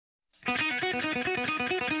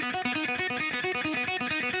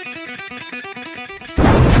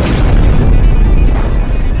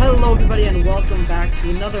Hello, everybody, and welcome back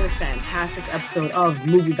to another fantastic episode of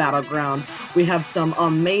Movie Battleground. We have some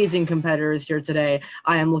amazing competitors here today.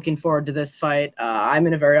 I am looking forward to this fight. I'm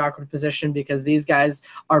in a very awkward position because these guys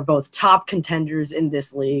are both top contenders in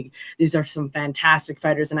this league. These are some fantastic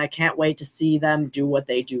fighters, and I can't wait to see them do what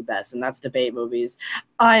they do best, and that's debate movies.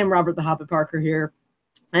 I am Robert the Hobbit Parker here.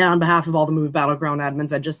 And on behalf of all the Movie Battleground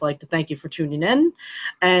admins, I'd just like to thank you for tuning in.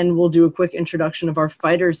 And we'll do a quick introduction of our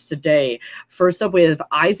fighters today. First up, we have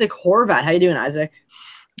Isaac Horvat. How you doing, Isaac?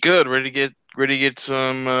 Good. Ready to get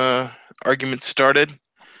some arguments started.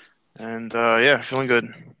 And yeah, feeling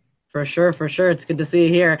good. For sure. It's good to see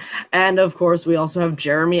you here. And of course, we also have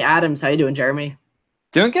Jeremy Adams. How you doing, Jeremy?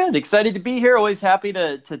 Doing good. Excited to be here. Always happy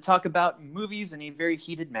to talk about movies in a very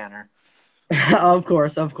heated manner. Of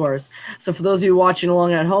course. So for those of you watching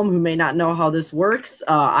along at home who may not know how this works,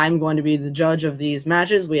 I'm going to be the judge of these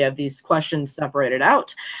matches. We have these questions separated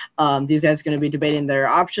out. These guys are going to be debating their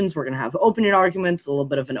options. We're going to have opening arguments, a little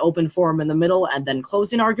bit of an open forum in the middle, and then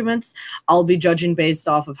closing arguments. I'll be judging based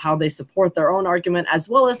off of how they support their own argument, as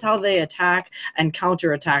well as how they attack and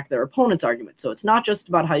counterattack their opponent's argument. So it's not just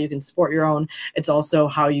about how you can support your own, it's also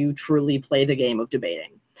how you truly play the game of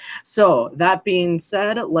debating. So that being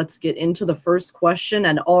said, let's get into the first question,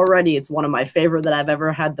 and already it's one of my favorite that I've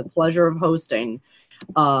ever had the pleasure of hosting.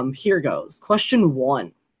 Here goes. Question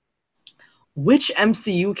 1. Which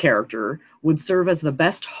MCU character would serve as the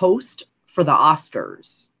best host for the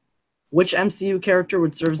Oscars? Which MCU character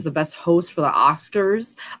would serve as the best host for the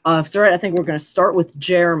Oscars? If it's all right, I think we're going to start with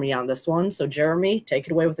Jeremy on this one. So Jeremy, take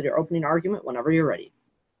it away with your opening argument whenever you're ready.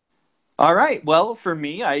 All right. Well, for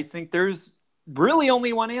me, I think there's really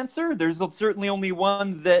only one answer. There's certainly only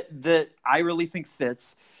one that I really think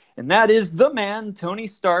fits, and that is the man, Tony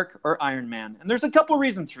Stark, or Iron Man. And there's a couple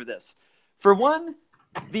reasons for this. For one,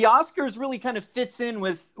 the Oscars really kind of fits in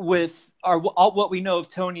with what we know of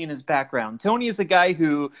Tony and his background. Tony is a guy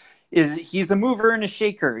he's a mover and a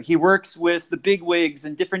shaker. He works with the big wigs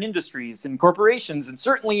in different industries and corporations, and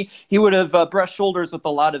certainly he would have brushed shoulders with a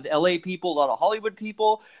lot of LA people, a lot of Hollywood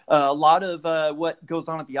people. A lot of what goes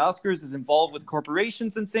on at the Oscars is involved with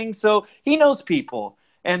corporations and things, so he knows people.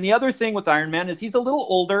 And the other thing with Iron Man is he's a little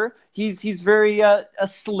older. He's very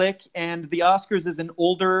slick, and the Oscars is an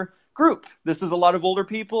older group. This is a lot of older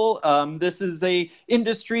people. This is a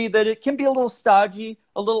industry that it can be a little stodgy,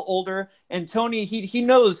 a little older. And Tony, he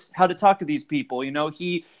knows how to talk to these people. You know,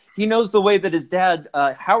 he knows the way that his dad,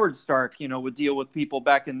 Howard Stark, would deal with people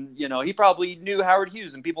back in, he probably knew Howard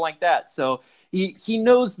Hughes and people like that. So he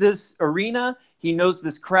knows this arena. He knows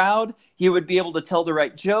this crowd. He would be able to tell the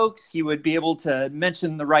right jokes. He would be able to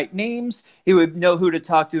mention the right names. He would know who to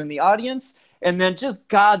talk to in the audience. And then just,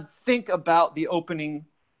 God, think about the opening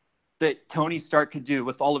that Tony Stark could do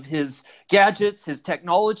with all of his gadgets, his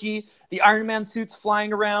technology, the Iron Man suits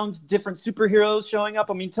flying around, different superheroes showing up.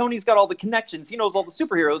 I mean, Tony's got all the connections. He knows all the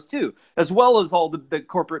superheroes too, as well as all the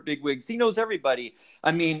corporate bigwigs. He knows everybody.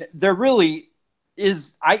 I mean, there really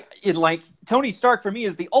is, Tony Stark for me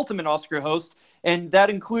is the ultimate Oscar host, and that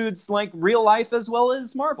includes like real life as well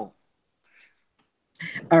as Marvel.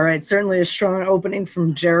 All right, certainly a strong opening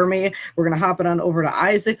from Jeremy. We're going to hop it on over to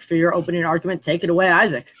Isaac for your opening argument. Take it away,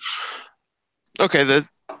 Isaac. Okay,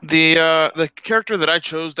 the character that I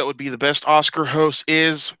chose that would be the best Oscar host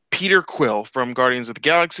is Peter Quill from Guardians of the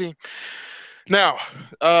Galaxy. Now,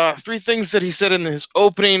 3 things that he said in his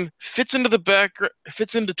opening fits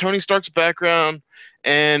into Tony Stark's background,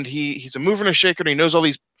 and he's a mover and a shaker, and he knows all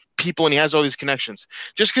these people, and he has all these connections.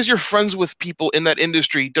 Just because you're friends with people in that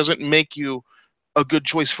industry doesn't make you a good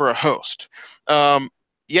choice for a host.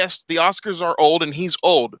 Yes, the Oscars are old, and he's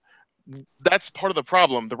old. That's part of the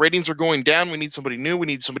problem. The ratings are going down. We need somebody new. We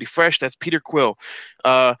need somebody fresh. That's Peter Quill.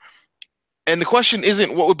 And the question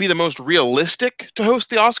isn't what would be the most realistic to host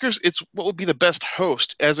the Oscars. It's what would be the best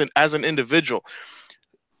host as an individual.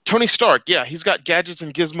 Tony Stark, yeah, he's got gadgets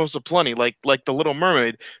and gizmos aplenty, like the Little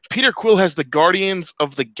Mermaid. Peter Quill has the Guardians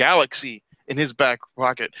of the Galaxy in his back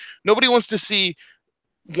pocket. Nobody wants to see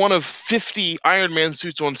one of 50 Iron Man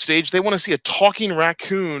suits on stage. They want to see a talking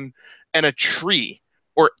raccoon and a tree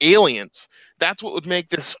or aliens. That's what would make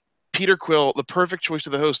this Peter Quill the perfect choice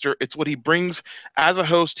to the hoster. It's what he brings as a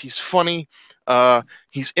host. He's funny,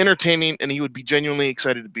 he's entertaining, and he would be genuinely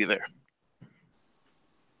excited to be there.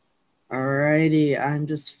 Alrighty, I'm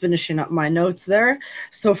just finishing up my notes there.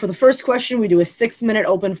 So for the first question, we do a 6-minute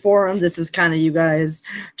open forum. This is kind of you guys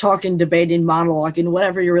talking, debating, monologuing,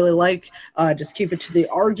 whatever you really like. Just keep it to the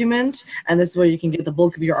argument, and this is where you can get the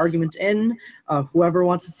bulk of your argument in. Whoever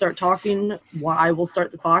wants to start talking, I will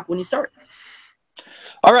start the clock when you start.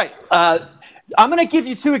 All right. I'm going to give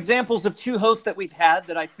you two examples of two hosts that we've had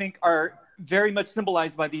that I think are very much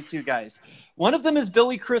symbolized by these two guys. One of them is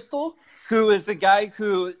Billy Crystal, who is a guy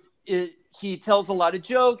who he tells a lot of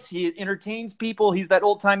jokes. He entertains people. He's that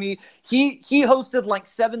old-timey. He hosted like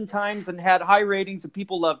 7 times and had high ratings, and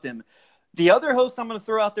people loved him. The other host I'm going to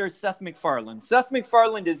throw out there is Seth MacFarlane. Seth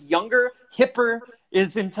MacFarlane is younger, hipper,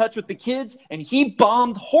 is in touch with the kids, and he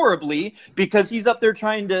bombed horribly because he's up there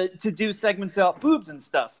trying to do segments about boobs and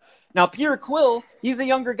stuff. Now, Peter Quill, he's a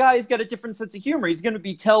younger guy. He's got a different sense of humor. He's going to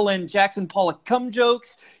be telling Jackson Pollock cum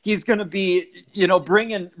jokes. He's going to be,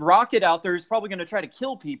 bringing Rocket out there. He's probably going to try to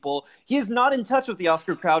kill people. He is not in touch with the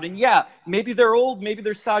Oscar crowd. And yeah, maybe they're old, maybe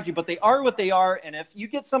they're stodgy, but they are what they are. And if you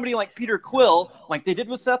get somebody like Peter Quill, like they did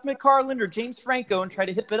with Seth MacFarlane or James Franco, and try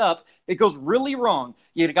to hip it up, it goes really wrong.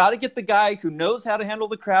 You got to get the guy who knows how to handle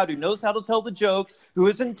the crowd, who knows how to tell the jokes, who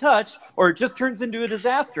is in touch, or it just turns into a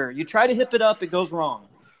disaster. You try to hip it up, it goes wrong.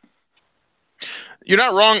 You're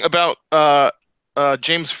not wrong about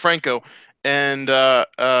James Franco and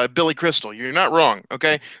Billy Crystal. You're not wrong,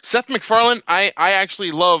 okay? Seth MacFarlane, I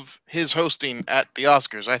actually love his hosting at the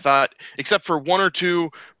Oscars. I thought, except for 1 or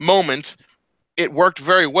 2 moments, it worked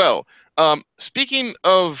very well. Speaking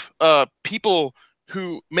of people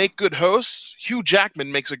who make good hosts, Hugh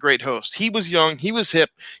Jackman makes a great host. He was young, he was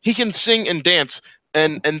hip, he can sing and dance.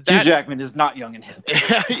 And that, Hugh Jackman is not young and hip.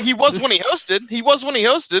 He was when he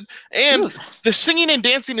hosted. And the singing and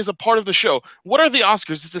dancing is a part of the show. What are the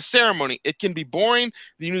Oscars? It's a ceremony. It can be boring.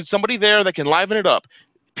 You need somebody there that can liven it up.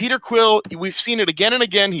 Peter Quill, we've seen it again and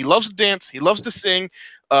again. He loves to dance. He loves to sing.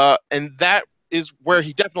 And that is where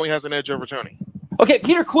he definitely has an edge over Tony. Okay,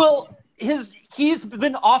 Peter Quill, he's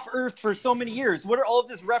been off Earth for so many years. What are all of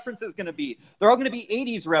his references going to be? They're all going to be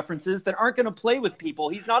 80s references that aren't going to play with people.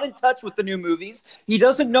 He's not in touch with the new movies. He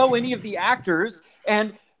doesn't know any of the actors.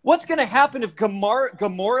 And what's going to happen if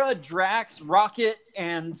Gamora, Drax, Rocket,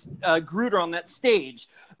 and Groot are on that stage?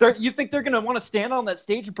 You think they're going to want to stand on that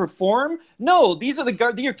stage and perform? No, these are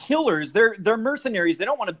they're killers. They're mercenaries. They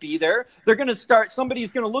don't want to be there. They're going to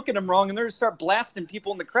somebody's going to look at them wrong, and they're going to start blasting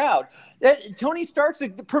people in the crowd. Tony Stark's a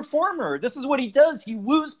performer. This is what he does. He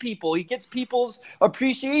woos people. He gets people's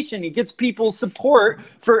appreciation. He gets people's support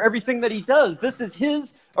for everything that he does. This is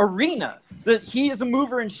his arena. He is a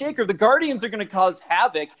mover and shaker. The Guardians are going to cause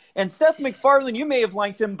havoc. And Seth MacFarlane, you may have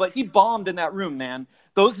liked him, but he bombed in that room, man.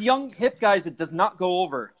 Those young, hip guys, it does not go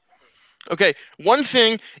over. Okay, one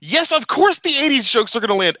thing. Yes, of course the 80s jokes are going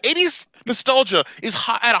to land. 80s nostalgia is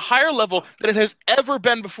at a higher level than it has ever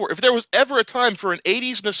been before. If there was ever a time for an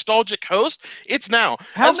 80s nostalgic host, it's now.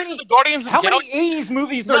 How many 80s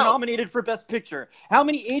movies are nominated for Best Picture? How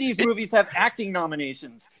many 80s movies have acting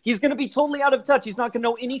nominations? He's going to be totally out of touch. He's not going to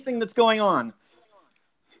know anything that's going on.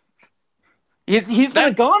 He's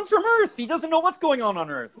been gone from Earth. He doesn't know what's going on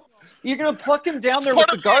Earth. You're going to pluck him down there with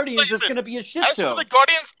the Guardians. It's going to be a shit show. The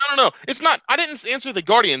Guardians, no. It's not. I didn't answer the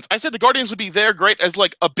Guardians. I said the Guardians would be there great as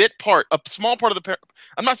like a bit part, a small part of the.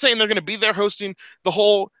 I'm not saying they're going to be there hosting the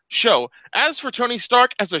whole show. As for Tony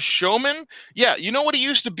Stark as a showman, yeah, you know what he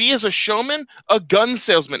used to be as a showman? A gun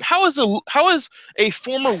salesman. How is a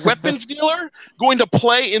former weapons dealer going to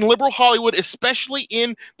play in liberal Hollywood, especially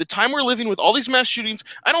in the time we're living with all these mass shootings?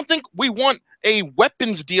 I don't think we want a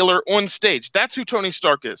weapons dealer on stage. That's who Tony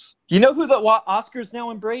Stark is. You know who the Oscars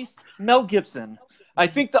now embraced? Mel Gibson. I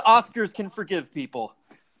think the Oscars can forgive people.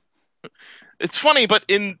 It's funny, but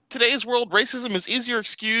in today's world, racism is easier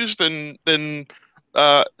excused than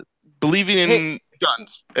believing in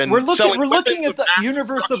guns. And we're looking at the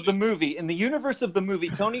universe of the movie. In the universe of the movie,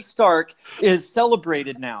 Tony Stark is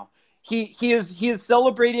celebrated now. He is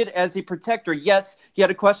celebrated as a protector. Yes, he had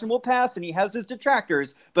a questionable past and he has his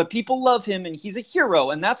detractors, but people love him and he's a hero,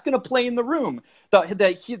 and that's going to play in the room.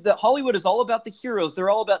 The Hollywood is all about the heroes. They're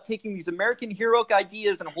all about taking these American heroic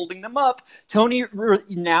ideas and holding them up. Tony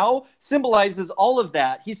now symbolizes all of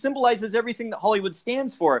that. He symbolizes everything that Hollywood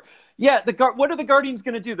stands for. Yeah, what are the Guardians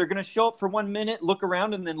going to do? They're going to show up for 1 minute, look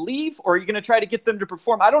around, and then leave? Or are you going to try to get them to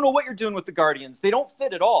perform? I don't know what you're doing with the Guardians. They don't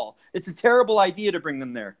fit at all. It's a terrible idea to bring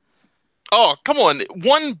them there. Oh, come on.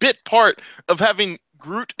 One bit part of having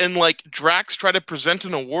Groot and like Drax try to present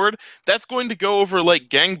an award, that's going to go over like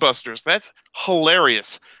gangbusters. That's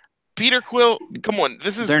hilarious. Peter Quill, come on.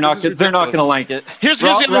 They're not going to like it. Here's the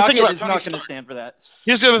other thing about Tony Stark. Not going to stand for that.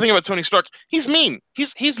 Here's the other thing about Tony Stark. He's mean.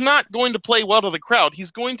 He's not going to play well to the crowd.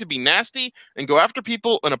 He's going to be nasty and go after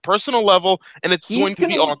people on a personal level, and it's going to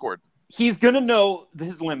be awkward. he's going to know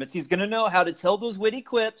his limits. He's going to know how to tell those witty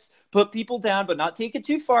quips, put people down, but not take it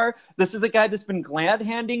too far. This is a guy that's been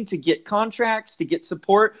glad-handing to get contracts, to get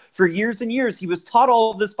support for years and years. He was taught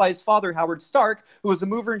all of this by his father, Howard Stark, who was a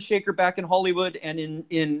mover and shaker back in Hollywood and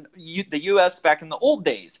in the U.S. back in the old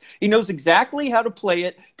days. He knows exactly how to play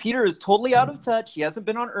it. Peter is totally out of touch. He hasn't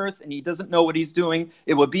been on Earth, and he doesn't know what he's doing.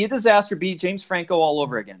 It would be a disaster, be James Franco all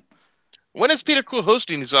over again. When is Peter Quill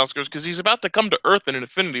hosting these Oscars? Because he's about to come to Earth in an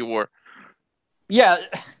Infinity War. Yeah.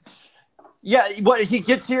 Yeah, what he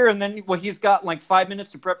gets here and then he's got like 5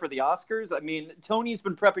 minutes to prep for the Oscars. I mean, Tony's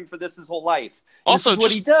been prepping for this his whole life. Also, this is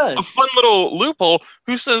what he does. A fun little loophole.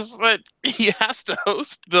 Who says that he has to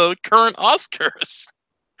host the current Oscars?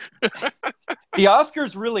 The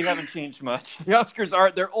Oscars really haven't changed much. The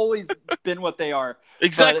Oscars they're always been what they are.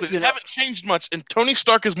 Exactly. But, they haven't changed much. And Tony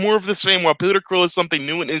Stark is more of the same, while Peter Quill is something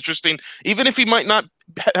new and interesting. Even if he might not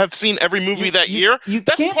have seen every movie that year,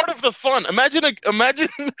 that's part of the fun. Imagine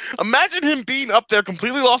him being up there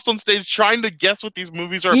completely lost on stage trying to guess what these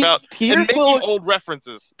movies are about and making old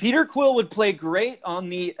references. Peter Quill would play great on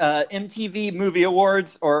the MTV Movie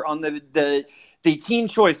Awards or on the Teen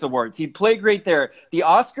Choice Awards. He'd play great there. The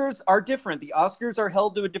Oscars are different. The Oscars are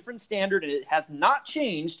held to a different standard, and it has not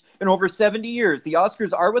changed in over 70 years. The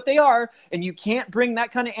Oscars are what they are, and you can't bring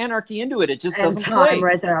that kind of anarchy into it. It just doesn't play.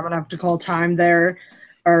 Right there. I'm going to have to call time there.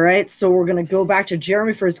 All right, so we're going to go back to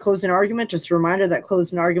Jeremy for his closing argument. Just a reminder that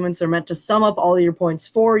closing arguments are meant to sum up all of your points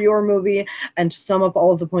for your movie and to sum up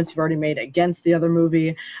all of the points you've already made against the other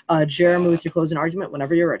movie. Jeremy, with your closing argument,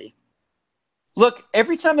 whenever you're ready. Look,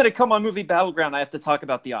 every time that I come on Movie Battleground, I have to talk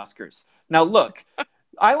about the Oscars. Now, look,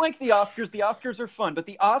 I like the Oscars. The Oscars are fun, but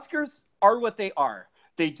the Oscars are what they are.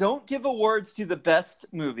 They don't give awards to the best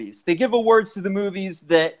movies. They give awards to the movies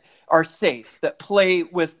that are safe, that play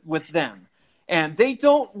with them. And they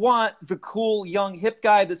don't want the cool, young, hip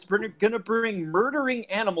guy that's going to bring murdering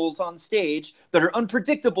animals on stage that are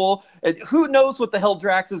unpredictable. Who knows what the hell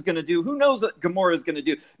Drax is going to do? Who knows what Gamora is going to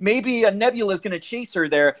do? Maybe a Nebula is going to chase her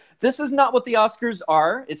there. This is not what the Oscars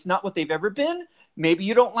are. It's not what they've ever been. Maybe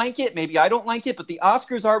you don't like it. Maybe I don't like it. But the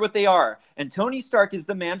Oscars are what they are. And Tony Stark is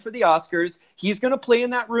the man for the Oscars. He's going to play in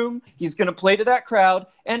that room. He's going to play to that crowd.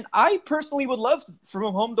 And I personally would love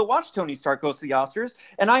from home to watch Tony Stark host the Oscars.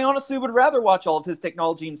 And I honestly would rather watch all of his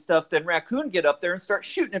technology and stuff than Raccoon get up there and start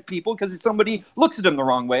shooting at people because somebody looks at him the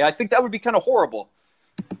wrong way. I think that would be kind of horrible.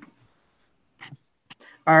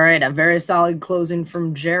 All right, a very solid closing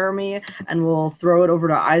from Jeremy. And we'll throw it over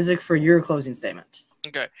to Isaac for your closing statement.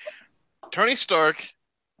 Okay. Tony Stark,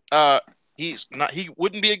 he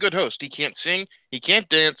wouldn't be a good host. He can't sing, he can't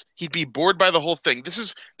dance, he'd be bored by the whole thing. This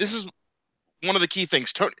is one of the key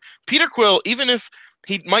things. Peter Quill, even if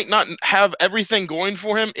he might not have everything going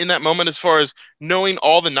for him in that moment as far as knowing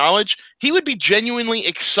all the knowledge, he would be genuinely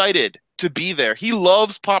excited to be there. He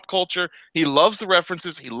loves pop culture. He loves the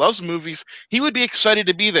references. He loves movies. He would be excited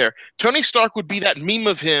to be there. Tony Stark would be that meme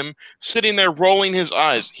of him sitting there rolling his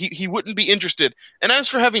eyes. He wouldn't be interested. And as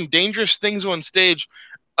for having dangerous things on stage,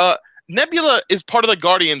 Nebula is part of the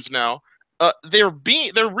Guardians now. They're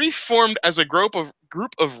reformed as a group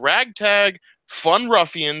of ragtag fun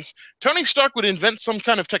ruffians. Tony Stark would invent some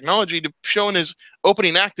kind of technology to show in his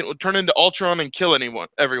opening act that would turn into Ultron and kill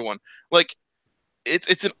everyone. Like,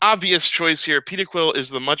 it's an obvious choice here. Peter Quill is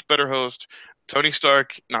the much better host. Tony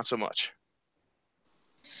Stark, not so much.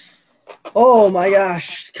 Oh my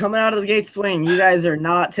gosh, coming out of the gate swinging. You guys are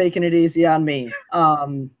not taking it easy on me.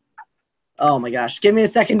 Oh my gosh, give me a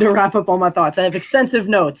second to wrap up all my thoughts. I have extensive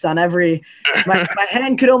notes on every. My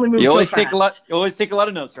hand could only move. You always so fast. take a lot. You always take a lot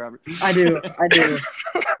of notes, Robert. I do.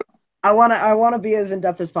 I wanna be as in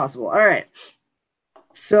depth as possible. All right.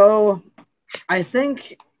 So, I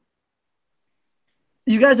think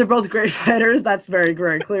you guys are both great fighters. That's very,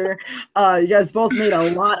 very clear. You guys both made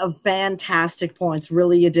a lot of fantastic points.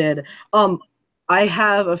 Really, you did. I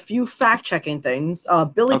have a few fact-checking things.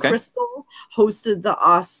 Billy Crystal hosted the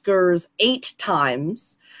Oscars 8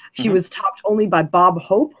 times. He was topped only by Bob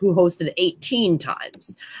Hope, who hosted 18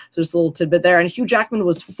 times. So just a little tidbit there. And Hugh Jackman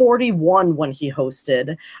was 41 when he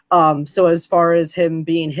hosted. So as far as him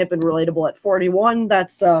being hip and relatable at 41,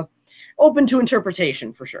 that's open to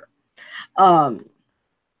interpretation for sure.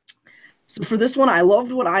 So for this one, I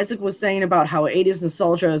loved what Isaac was saying about how 80s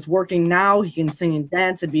nostalgia is working now. He can sing and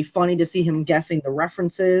dance. It'd be funny to see him guessing the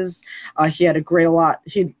references. He had a lot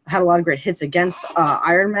of great hits against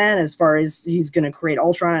Iron Man as far as he's going to create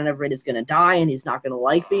Ultron and everybody's going to die and he's not going to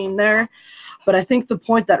like being there. But I think the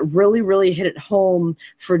point that really, really hit it home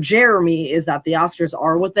for Jeremy is that the Oscars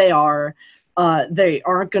are what they are. they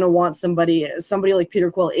aren't going to want somebody like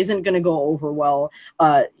Peter Quill isn't going to go over well.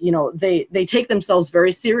 They take themselves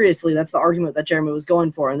very seriously. That's the argument that Jeremy was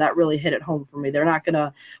going for, and that really hit it home for me. They're not going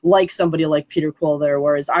to like somebody like Peter Quill there,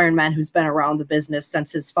 whereas Iron Man, who's been around the business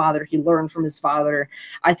since his father, he learned from his father.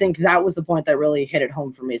 I think that was the point that really hit it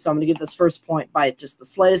home for me. So I'm going to give this first point by just the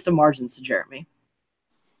slightest of margins to Jeremy.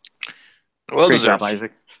 Well Great deserved. job,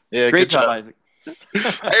 Isaac. Yeah, Great job, Isaac.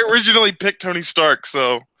 I originally picked Tony Stark,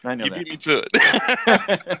 so I know you that. beat me to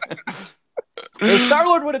it.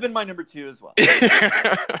 Star-Lord would have been my number 2 as well.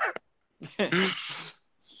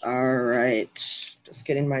 All right. Just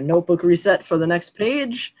getting my notebook reset for the next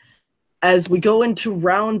page. As we go into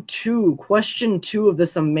round 2, question 2 of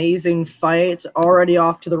this amazing fight, already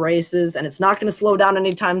off to the races, and it's not going to slow down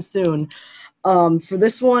anytime soon. For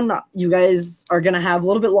this one, you guys are going to have a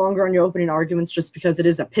little bit longer on your opening arguments just because it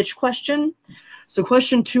is a pitch question. So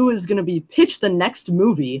question 2 is going to be pitch the next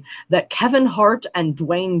movie that Kevin Hart and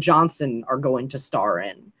Dwayne Johnson are going to star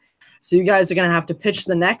in. So you guys are going to have to pitch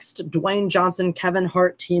the next Dwayne Johnson, Kevin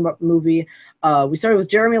Hart team-up movie. We started with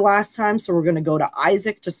Jeremy last time, so we're going to go to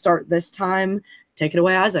Isaac to start this time. Take it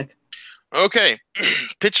away, Isaac. Okay,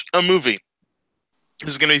 pitch a movie. This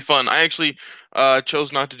is going to be fun. I actually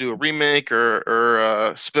chose not to do a remake or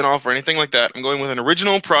a spin-off or anything like that. I'm going with an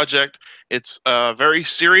original project. It's a very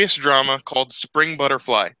serious drama called Spring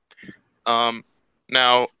Butterfly.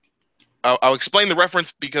 Now, I'll explain the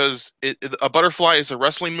reference because a butterfly is a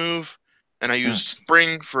wrestling move, and I use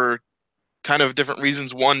spring for kind of different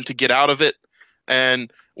reasons. One, to get out of it,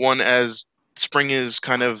 and one as spring is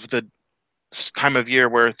kind of the time of year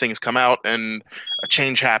where things come out and a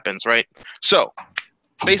change happens, right? So,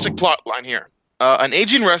 basic plot line here. An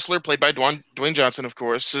aging wrestler, played by Dwayne Johnson, of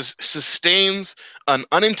course, sustains an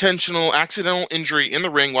unintentional accidental injury in the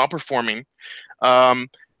ring while performing.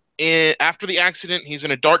 After the accident, he's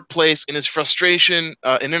in a dark place. In his frustration,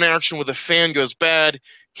 an interaction with a fan goes bad.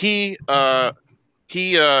 He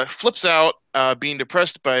flips out, being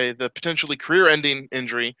depressed by the potentially career-ending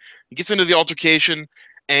injury. He gets into the altercation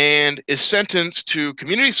and is sentenced to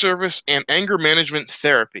community service and anger management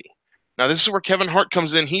therapy. Now, this is where Kevin Hart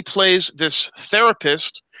comes in. He plays this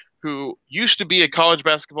therapist who used to be a college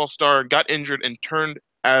basketball star, got injured, and turned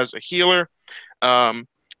as a healer.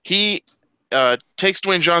 He takes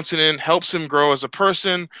Dwayne Johnson in, helps him grow as a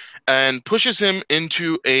person, and pushes him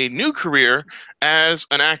into a new career as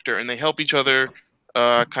an actor. And they help each other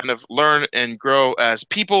kind of learn and grow as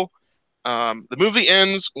people. The movie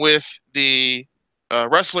ends with the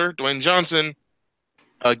wrestler, Dwayne Johnson,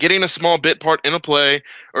 getting a small bit part in a play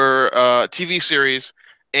or a TV series,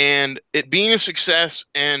 and it being a success.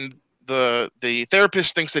 And the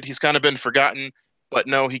therapist thinks that he's kind of been forgotten, but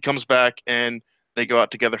no, he comes back and they go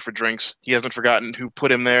out together for drinks. He hasn't forgotten who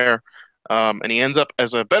put him there, and he ends up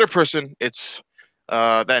as a better person.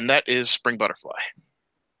 That is Spring Butterfly.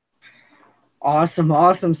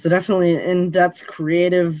 Awesome. So definitely an in-depth,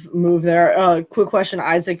 creative move there. Quick question,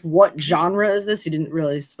 Isaac. What genre is this? You didn't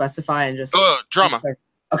really specify, and just drama.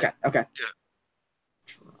 Okay. Yeah.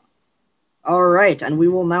 All right, and we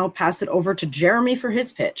will now pass it over to Jeremy for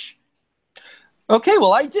his pitch. Okay,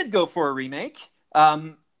 well, I did go for a remake.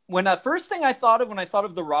 First thing I thought of when I thought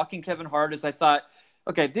of The Rock and Kevin Hart is I thought,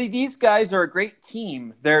 okay, these guys are a great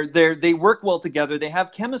team. They work well together. They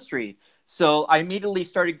have chemistry. So I immediately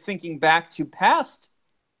started thinking back to past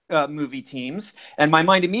movie teams, and my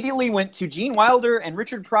mind immediately went to Gene Wilder and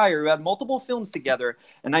Richard Pryor, who had multiple films together.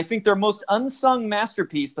 And I think their most unsung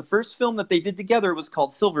masterpiece, the first film that they did together, was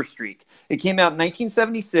called Silver Streak. It came out in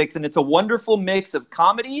 1976, and it's a wonderful mix of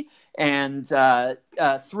comedy and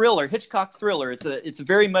thriller, Hitchcock thriller. It's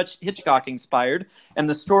very much Hitchcock inspired. And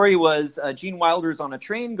the story was Gene Wilder's on a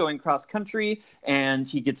train going cross country, and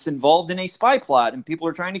he gets involved in a spy plot, and people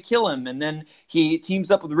are trying to kill him. And then he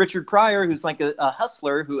teams up with Richard Pryor, who's like a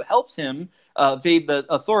hustler who helps him evade the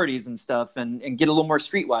authorities and stuff and get a little more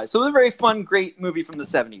streetwise. So it was a very fun, great movie from the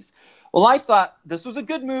 70s. Well, I thought this was a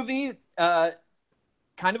good movie,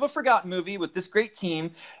 kind of a forgotten movie with this great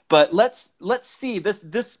team, but let's see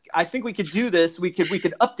this. I think we could do this. We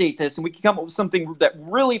could update this, and we could come up with something that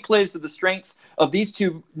really plays to the strengths of these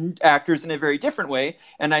two actors in a very different way.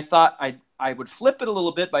 And I thought I would flip it a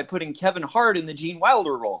little bit by putting Kevin Hart in the Gene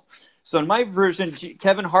Wilder role. So in my version,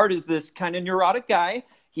 Kevin Hart is this kind of neurotic guy.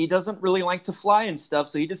 He doesn't really like to fly and stuff,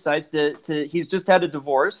 so he decides he's just had a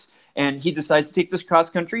divorce, and he decides to take this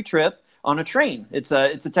cross-country trip on a train. It's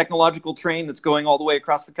a technological train that's going all the way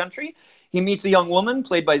across the country. He meets a young woman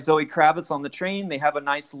played by Zoe Kravitz on the train. They have a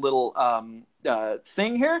nice little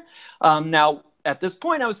thing here. Now, at this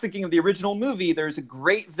point, I was thinking of the original movie. There's a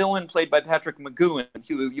great villain played by Patrick McGoohan,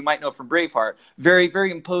 who you might know from Braveheart. Very,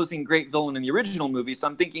 very imposing, great villain in the original movie. So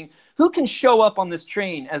I'm thinking, who can show up on this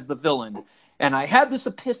train as the villain? And I had this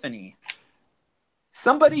epiphany.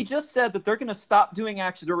 Somebody just said that they're going to stop doing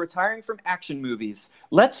action. They're retiring from action movies.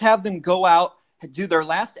 Let's have them go out, do their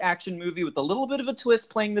last action movie with a little bit of a twist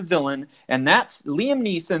playing the villain. And that's Liam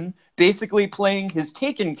Neeson basically playing his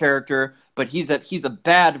Taken character, but he's a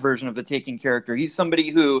bad version of the Taken character. He's somebody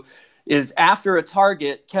who is after a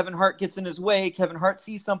target. Kevin Hart gets in his way. Kevin Hart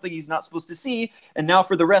sees something he's not supposed to see. And now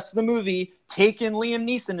for the rest of the movie, Taken Liam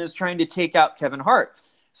Neeson is trying to take out Kevin Hart.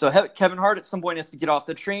 So Kevin Hart at some point has to get off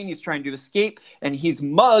the train. He's trying to escape, and he's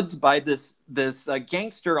mugged by this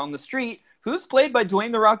gangster on the street who's played by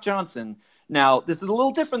Dwayne "The Rock" Johnson. Now, this is a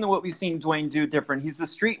little different than what we've seen Dwayne do different. He's the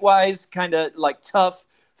streetwise, kind of like tough,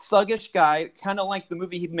 thuggish guy, kind of like the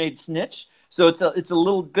movie he made, Snitch. So it's a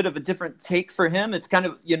little bit of a different take for him. It's kind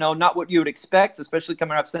of, not what you would expect, especially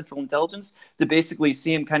coming off Central Intelligence, to basically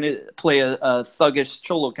see him kind of play a thuggish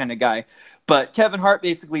cholo kind of guy. But Kevin Hart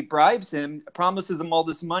basically bribes him, promises him all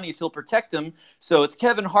this money if he'll protect him. So it's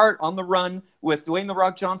Kevin Hart on the run with Dwayne "The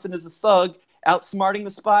Rock" Johnson as a thug, outsmarting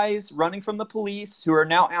the spies, running from the police who are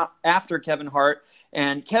now out after Kevin Hart.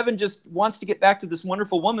 And Kevin just wants to get back to this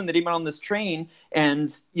wonderful woman that he met on this train. And,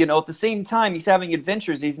 at the same time, he's having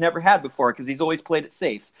adventures he's never had before because he's always played it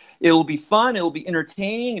safe. It'll be fun. It'll be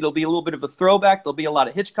entertaining. It'll be a little bit of a throwback. There'll be a lot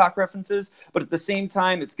of Hitchcock references. But at the same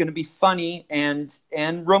time, it's going to be funny and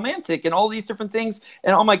romantic and all these different things.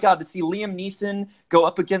 And, oh, my God, to see Liam Neeson go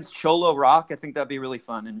up against Cholo Rock, I think that'd be really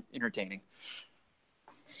fun and entertaining.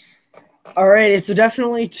 Alrighty, so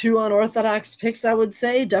definitely two unorthodox picks, I would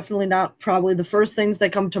say. Definitely not probably the first things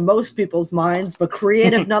that come to most people's minds, but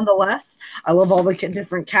creative nonetheless. I love all the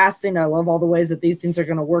different casting. I love all the ways that these things are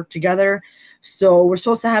going to work together. So we're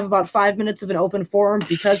supposed to have about 5 minutes of an open forum.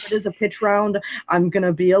 Because it is a pitch round, I'm going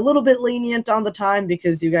to be a little bit lenient on the time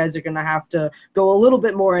because you guys are going to have to go a little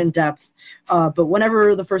bit more in depth. But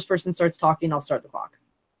whenever the first person starts talking, I'll start the clock.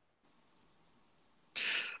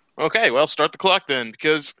 Okay, well, start the clock then,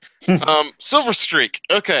 because Silver Streak.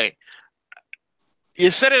 Okay,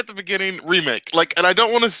 you said it at the beginning, remake. And I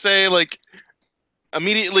don't want to say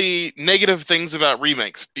immediately negative things about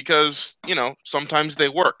remakes because sometimes they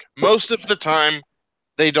work. Most of the time,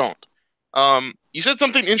 they don't. You said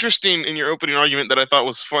something interesting in your opening argument that I thought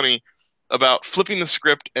was funny about flipping the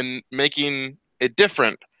script and making it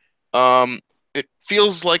different. It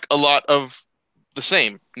feels like a lot of the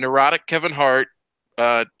same. Neurotic Kevin Hart.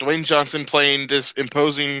 Dwayne Johnson playing this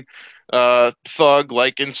imposing thug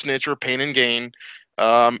like in Snitch or Pain and Gain,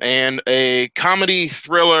 and a comedy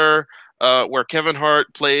thriller where Kevin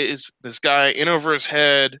Hart plays this guy in over his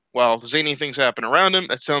head while zany things happen around him.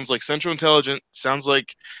 That sounds like Central Intelligence. Sounds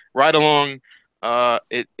like Ride Along.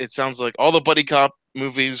 It sounds like all the buddy cop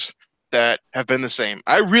movies that have been the same.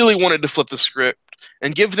 I really wanted to flip the script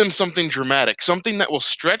and give them something dramatic, something that will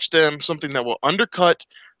stretch them, something that will undercut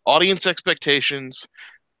audience expectations.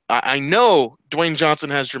 I know Dwayne Johnson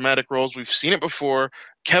has dramatic roles. We've seen it before.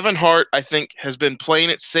 Kevin Hart, I think, has been playing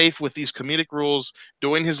it safe with these comedic roles,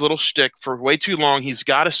 doing his little shtick for way too long. He's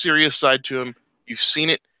got a serious side to him. You've seen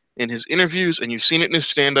it in his interviews, and you've seen it in his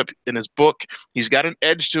stand-up, in his book. He's got an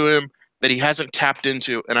edge to him that he hasn't tapped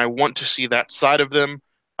into, and I want to see that side of them.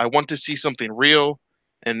 I want to see something real,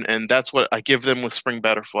 and that's what I give them with Spring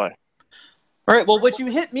Butterfly. All right. Well, what you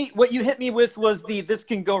hit me with was the "this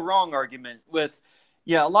can go wrong" argument. With,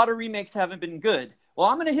 a lot of remakes haven't been good. Well,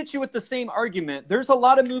 I'm going to hit you with the same argument. There's a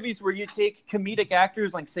lot of movies where you take comedic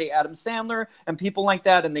actors like, say, Adam Sandler and people like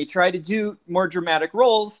that, and they try to do more dramatic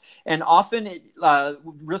roles. And often,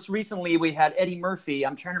 just recently, we had Eddie Murphy.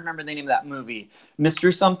 I'm trying to remember the name of that movie,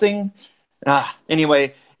 Mr. Something.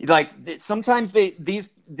 Anyway, sometimes these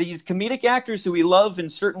comedic actors who we love in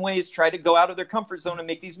certain ways try to go out of their comfort zone and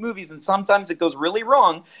make these movies, and sometimes it goes really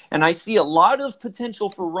wrong. And I see a lot of potential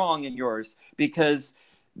for wrong in yours because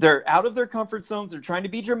they're out of their comfort zones. They're trying to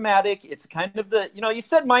be dramatic. It's kind of you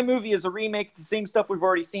said my movie is a remake. It's the same stuff we've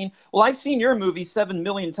already seen. Well, I've seen your movie 7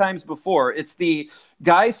 million times before. It's the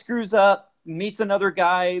guy screws up, meets another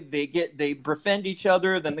guy, they befriend each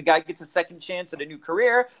other, then the guy gets a second chance at a new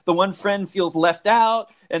career, the one friend feels left out,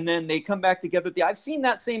 and then they come back together. I've seen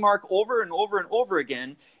that same arc over and over and over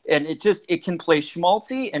again, And it can play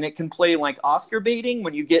schmaltzy, and it can play like Oscar baiting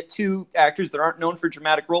when you get two actors that aren't known for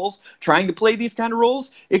dramatic roles trying to play these kind of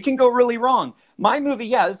roles. It can go really wrong. My movie,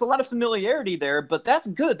 yeah, there's a lot of familiarity there, but that's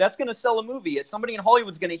good. That's going to sell a movie. Somebody in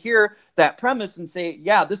Hollywood's going to hear that premise and say,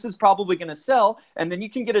 yeah, this is probably going to sell. And then you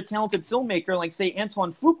can get a talented filmmaker like, say, Antoine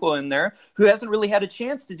Fuqua in there, who hasn't really had a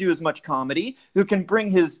chance to do as much comedy, who can bring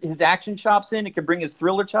his action chops in, it can bring his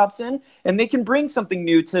thriller chops in, and they can bring something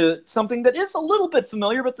new to something that is a little bit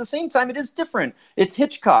familiar, but at the same time, it is different. It's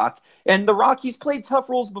Hitchcock. And The Rock, he's played tough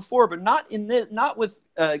roles before, but not with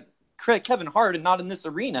Kevin Hart, and not in this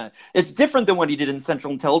arena. It's different than what he did in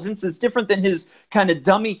Central Intelligence. It's different than his kind of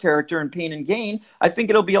dummy character in Pain and Gain. I think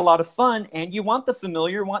it'll be a lot of fun, and you want the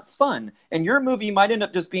familiar, you want fun. And your movie might end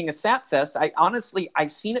up just being a sap fest.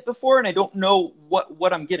 I've seen it before, and I don't know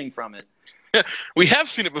what I'm getting from it. Yeah, we have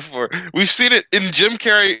seen it before. We've seen it in Jim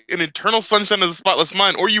Carrey in Eternal Sunshine of the Spotless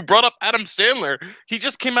Mind, or you brought up Adam Sandler. He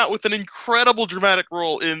just came out with an incredible dramatic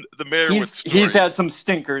role in The Mayor. He's had some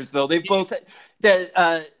stinkers, though. They both...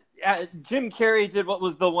 Jim Carrey did, what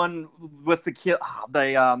was the one with the kid?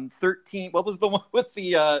 13. What was the one with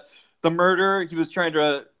the murder? He was trying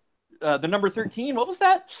to the number 13. What was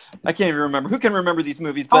that? I can't even remember. Who can remember these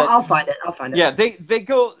movies? But I'll find it. Yeah, they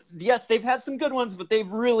go. Yes, they've had some good ones, but they've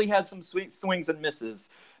really had some sweet swings and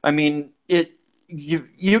misses. I mean,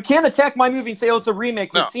 you can't attack my movie and say, oh, it's a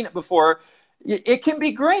remake. We've seen it before. It can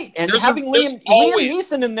be great, and having Liam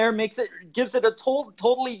Neeson in there gives it a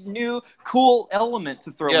totally new, cool element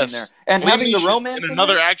to throw in there. And Liam having Neeson the romance in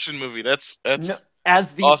another action movie, that's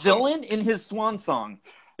as the awesome. Villain in his swan song,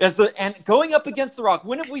 and going up against The Rock.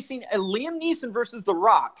 When have we seen a Liam Neeson versus The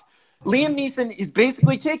Rock? Liam Neeson is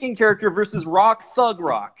basically taking character versus Thug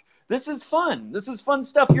Rock. This is fun. This is fun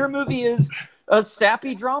stuff. Your movie is a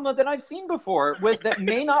sappy drama that I've seen before that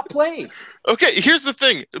may not play. Okay, here's the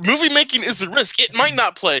thing. Movie making is a risk. It might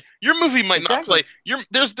not play. Your movie might not play.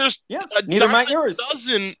 There's neither might yours. A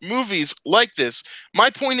dozen movies like this. My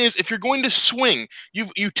point is, if you're going to swing,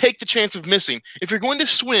 you take the chance of missing. If you're going to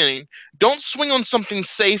swing, don't swing on something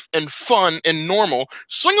safe and fun and normal.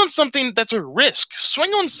 Swing on something that's a risk.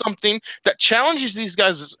 Swing on something that challenges these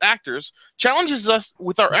guys as actors, challenges us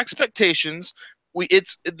with our expectations.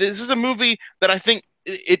 This is a movie that I think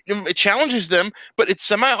it challenges them, but it's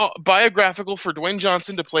semi-biographical for Dwayne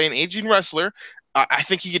Johnson to play an aging wrestler. I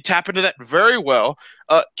think he could tap into that very well.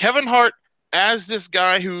 Kevin Hart as this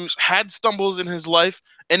guy who's had stumbles in his life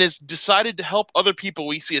and has decided to help other people.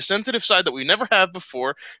 We see a sensitive side that we never have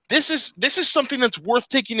before. This is something that's worth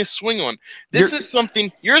taking a swing on. This is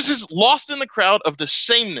something. Yours is lost in the crowd of the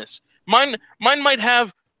sameness. Mine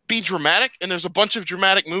might be dramatic, and there's a bunch of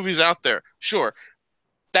dramatic movies out there. Sure.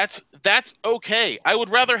 That's okay. I would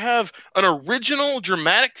rather have an original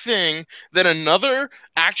dramatic thing than another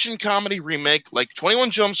action comedy remake like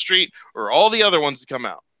 21 Jump Street or all the other ones that come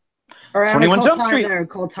out. All right, 21 Jump Street.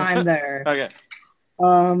 Call time there. Okay.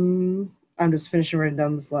 I'm just finishing writing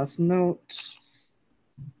down this last note.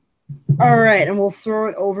 All right, and we'll throw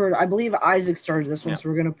it over. I believe Isaac started this one, so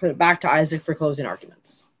we're going to put it back to Isaac for closing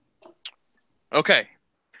arguments. Okay.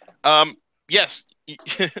 Yes.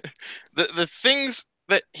 the things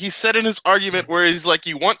that he said in his argument where he's like,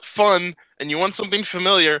 you want fun and you want something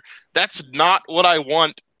familiar, that's not what I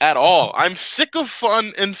want at all. I'm sick of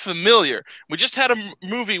fun and familiar. We just had a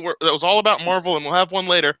movie that was all about Marvel, and we'll have one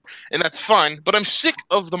later, and that's fine. But I'm sick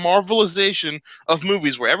of the Marvelization of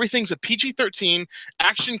movies where everything's a PG-13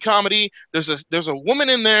 action comedy. There's a woman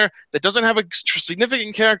in there that doesn't have a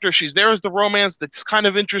significant character. She's there as the romance that's kind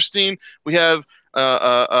of interesting. We have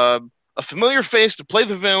a familiar face to play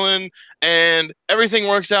the villain, and everything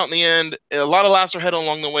works out in the end. A lot of laughs are had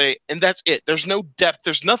along the way, and that's it. There's no depth.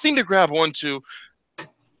 There's nothing to grab onto.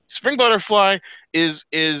 Spring Butterfly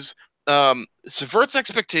subverts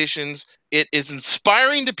expectations. It is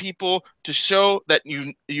inspiring to people to show that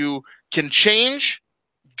you can change.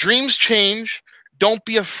 Dreams change. Don't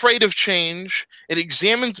be afraid of change. It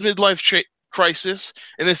examines midlife crisis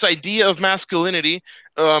and this idea of masculinity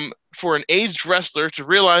for an aged wrestler to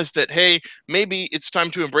realize that, hey, maybe it's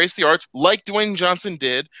time to embrace the arts like Dwayne Johnson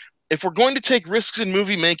did. If we're going to take risks in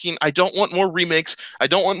movie making, I don't want more remakes. I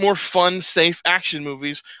don't want more fun, safe action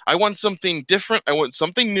movies. I want something different. I want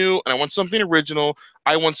something new, and I want something original.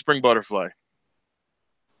 I want Spring Butterfly.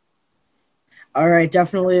 All right,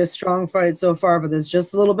 definitely a strong fight so far, but there's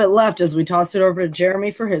just a little bit left as we toss it over to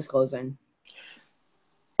Jeremy for his closing.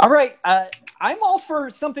 All right, I'm all for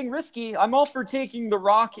something risky. I'm all for taking The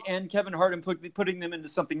Rock and Kevin Hart and putting them into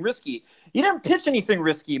something risky. You didn't pitch anything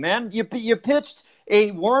risky, man. You pitched a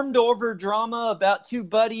warmed-over drama about two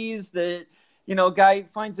buddies that, you know, guy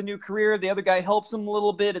finds a new career, the other guy helps him a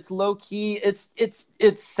little bit. It's low key, it's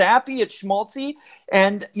sappy, it's schmaltzy,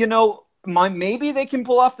 and you know, maybe they can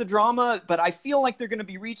pull off the drama, but I feel like they're going to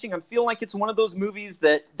be reaching. I feel like it's one of those movies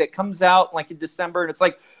that comes out like in December, and it's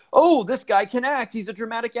like, oh, this guy can act. He's a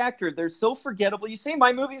dramatic actor. They're so forgettable. You say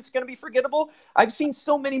my movie is going to be forgettable? I've seen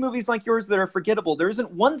so many movies like yours that are forgettable. There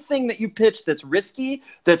isn't one thing that you pitch that's risky,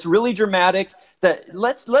 that's really dramatic. That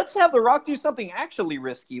let's have The Rock do something actually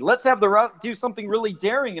risky. Let's have The Rock do something really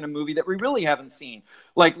daring in a movie that we really haven't seen.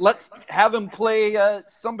 Like, let's have him play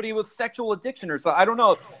somebody with sexual addiction or something. I don't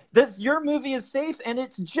know. Your movie is safe, and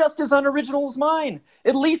it's just as unoriginal as mine.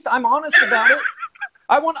 At least I'm honest about it.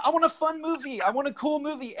 I want a fun movie. I want a cool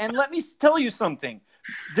movie. And let me tell you something.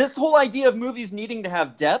 This whole idea of movies needing to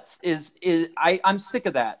have depth I'm sick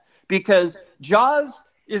of that, because Jaws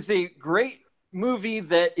is a great movie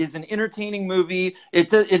that is an entertaining movie.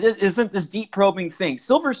 It isn't this deep probing thing.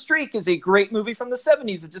 Silver Streak is a great movie from the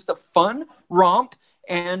 70s. It's just a fun romp,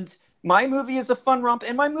 and my movie is a fun romp,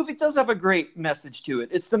 and my movie does have a great message to it.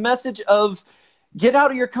 It's the message of get out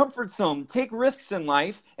of your comfort zone, take risks in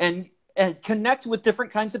life, and connect with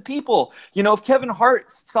different kinds of people. You know, if Kevin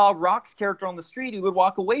Hart saw Rock's character on the street, he would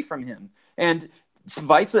walk away from him, and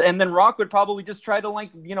then Rock would probably just try to,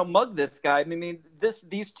 like, you know, mug this guy. I mean,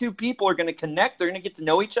 these two people are going to connect. They're going to get to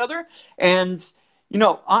know each other. And, you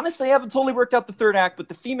know, honestly, I haven't totally worked out the third act, but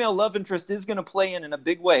the female love interest is going to play in a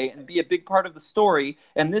big way and be a big part of the story.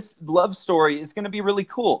 And this love story is going to be really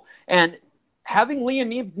cool. And having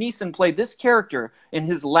Liam Neeson play this character in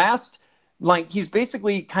his last, like, he's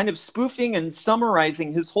basically kind of spoofing and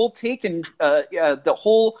summarizing his whole take and the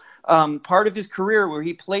whole part of his career where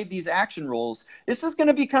he played these action roles. This is going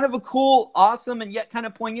to be kind of a cool, awesome, and yet kind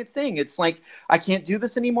of poignant thing. It's like, I can't do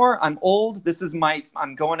this anymore. I'm old.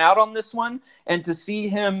 I'm going out on this one. And to see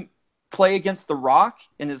him play against The Rock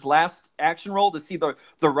in his last action role, to see the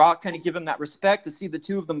Rock kind of give him that respect, to see the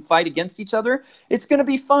two of them fight against each other, it's going to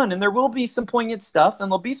be fun. And there will be some poignant stuff,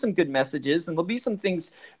 and there'll be some good messages, and there'll be some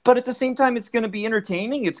things, but at the same time, it's going to be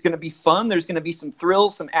entertaining. It's going to be fun. There's going to be some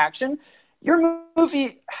thrills, some action. Your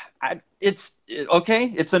movie, it's okay.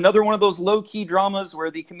 It's another one of those low-key dramas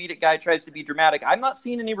where the comedic guy tries to be dramatic. I'm not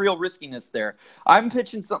seeing any real riskiness there. I'm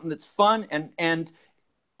pitching something that's fun, and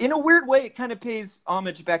in a weird way, it kind of pays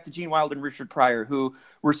homage back to Gene Wilder and Richard Pryor, who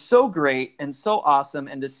were so great and so awesome.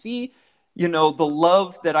 And to see, you know, the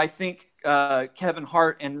love that I think Kevin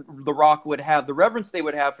Hart and The Rock would have, the reverence they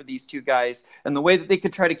would have for these two guys, and the way that they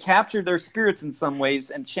could try to capture their spirits in some ways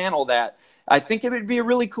and channel that, I think it would be a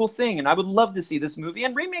really cool thing. And I would love to see this movie.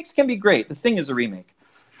 And remakes can be great. The Thing is a remake.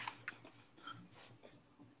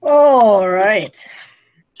 All right.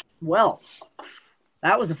 Well,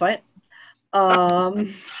 that was a fight.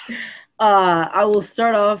 I will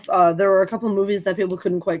start off. There were a couple of movies that people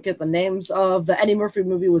couldn't quite get the names of. The Eddie Murphy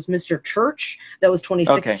movie was Mr. Church. That was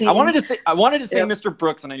 2016. Okay. I wanted to say yep. Mr.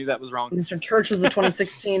 Brooks, and I knew that was wrong. Mr. Church was the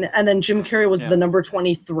 2016, and then Jim Carrey was the number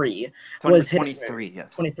 23. Was 23,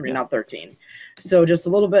 yes. 23, not 13. So just a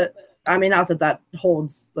little bit. I mean, not that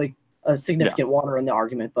holds like a significant water in the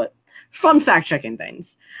argument, but fun fact-checking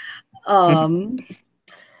things.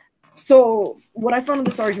 So what I found in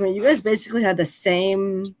this argument, you guys basically had the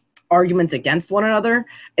same arguments against one another.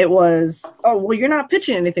 It was, oh, well, you're not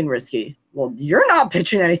pitching anything risky. Well, you're not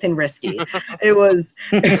pitching anything risky. It was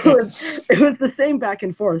the same back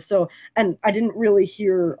and forth. So, and I didn't really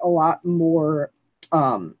hear a lot more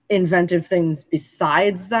inventive things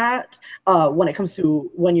besides that when it comes to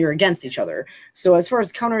when you're against each other. So as far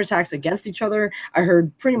as counterattacks against each other, I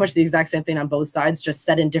heard pretty much the exact same thing on both sides, just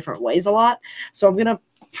said in different ways a lot. So I'm going to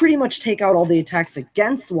pretty much take out all the attacks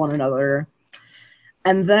against one another.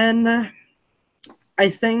 And then I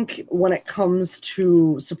think when it comes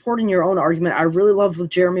to supporting your own argument, I really loved what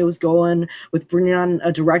Jeremy was going with bringing on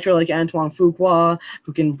a director like Antoine Fuqua,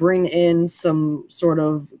 who can bring in some sort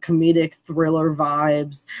of comedic thriller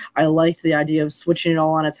vibes. I liked the idea of switching it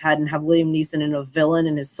all on its head and have Liam Neeson in a villain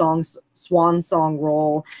in his swan song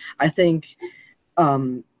role. I think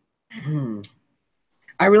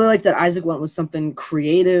I really like that Isaac went with something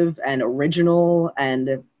creative and original,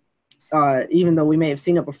 and even though we may have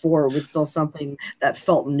seen it before, it was still something that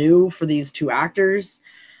felt new for these two actors.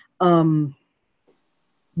 The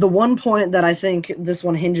one point that I think this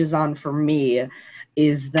one hinges on for me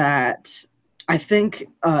is that I think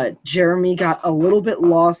Jeremy got a little bit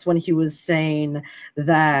lost when he was saying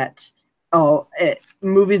that,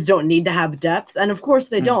 movies don't need to have depth, and of course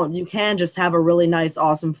they don't. You can just have a really nice,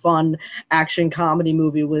 awesome, fun action comedy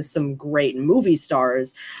movie with some great movie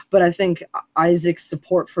stars. But I think Isaac's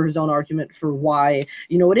support for his own argument for why,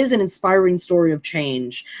 it is an inspiring story of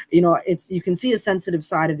change. You can see a sensitive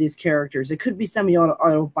side of these characters. It could be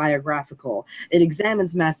semi-autobiographical. It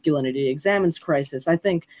examines masculinity, it examines crisis. I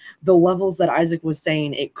think the levels that Isaac was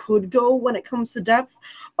saying it could go when it comes to depth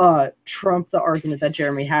trump the argument that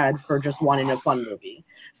Jeremy had for just wanting a fun movie.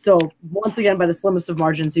 So once again, by the slimmest of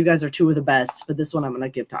margins, you guys are two of the best, but this one I'm going to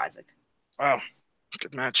give to Isaac. Wow,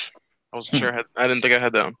 good match. I wasn't sure. I didn't think I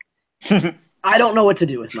had that one. I don't know what to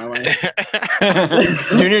do with my life.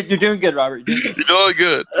 You're doing good, Robert. You're doing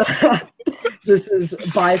good. This is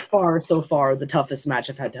by far, so far, the toughest match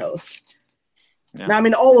I've had to host. Yeah. Now, I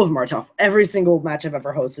mean, all of them are tough. Every single match I've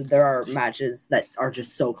ever hosted, there are matches that are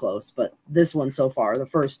just so close. But this one so far, the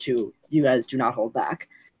first two, you guys do not hold back.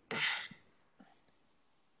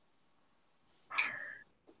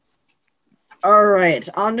 All right,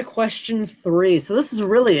 on to question 3. So this is a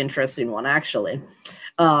really interesting one, actually.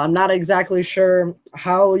 I'm not exactly sure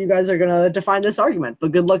how you guys are going to define this argument,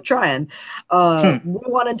 but good luck trying. We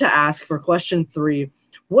wanted to ask for question 3,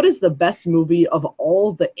 what is the best movie of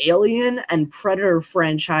all the Alien and Predator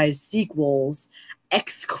franchise sequels,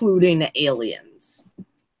 excluding Aliens?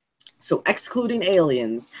 So excluding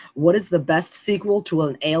Aliens, what is the best sequel to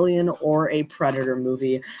an Alien or a Predator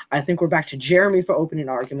movie? I think we're back to Jeremy for opening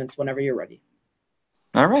arguments whenever you're ready.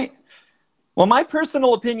 All right. Well, my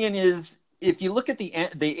personal opinion is, if you look at the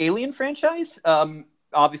Alien franchise,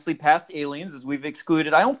 obviously past Aliens, as we've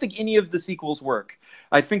excluded, I don't think any of the sequels work.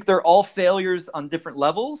 I think they're all failures on different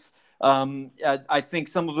levels. I think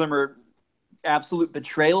some of them are absolute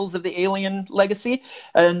betrayals of the Alien legacy.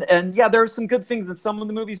 And yeah, there are some good things in some of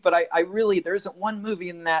the movies, but I really, there isn't one movie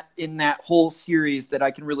in that whole series that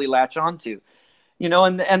I can really latch onto.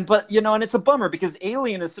 And it's a bummer because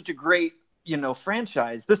Alien is such a great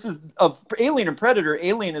franchise. This is of Alien and Predator.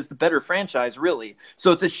 Alien is the better franchise, really.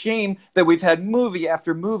 So it's a shame that we've had movie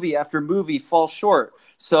after movie after movie fall short.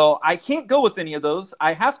 So I can't go with any of those.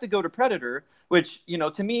 I have to go to Predator, which,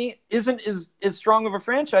 to me isn't as strong of a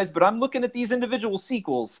franchise, but I'm looking at these individual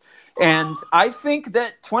sequels. And I think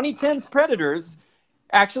that 2010's Predators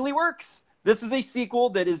actually works. This is a sequel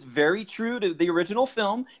that is very true to the original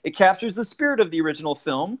film. It captures the spirit of the original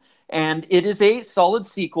film, and it is a solid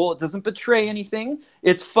sequel. It doesn't betray anything.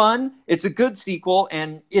 It's fun. It's a good sequel,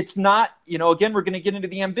 and it's not, again, we're going to get into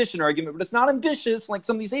the ambition argument, but it's not ambitious like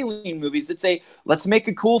some of these Alien movies. It's let's make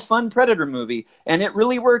a cool, fun Predator movie, and it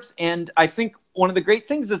really works. And I think one of the great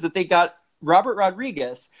things is that they got Robert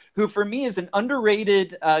Rodriguez, who for me is an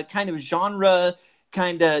underrated kind of genre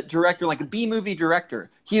kind of director, like a B-movie director.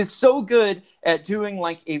 He is so good at doing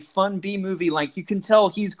like a fun B-movie. Like you can tell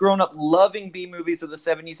he's grown up loving B-movies of the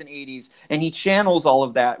 70s and 80s, and he channels all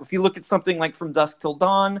of that. If you look at something like From Dusk Till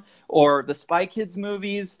Dawn or the Spy Kids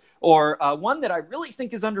movies, or one that I really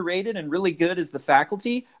think is underrated and really good is The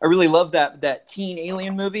Faculty. I really love that teen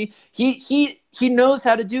alien movie. He knows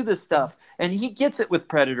how to do this stuff, and he gets it with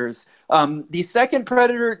Predators. The second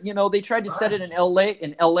Predator, they tried to set it in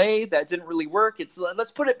LA. That didn't really work.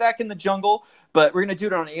 Let's put it back in the jungle, but we're going to do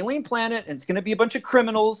it on an alien planet, and it's going to be a bunch of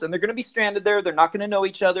criminals, and they're going to be stranded there. They're not going to know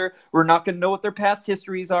each other. We're not going to know what their past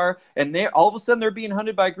histories are, and all of a sudden they're being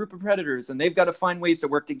hunted by a group of predators, and they've got to find ways to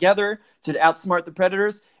work together to outsmart the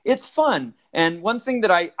predators. It's fun. And one thing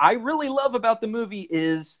that I really love about the movie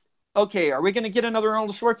is, okay, are we going to get another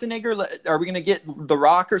Arnold Schwarzenegger? Are we going to get The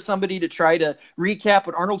Rock or somebody to try to recap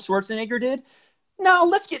what Arnold Schwarzenegger did? No,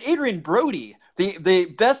 let's get Adrian Brody,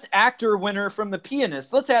 the best actor winner from The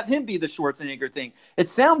Pianist. Let's have him be the Schwarzenegger thing. It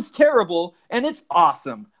sounds terrible, and it's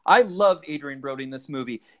awesome. I love Adrian Brody in this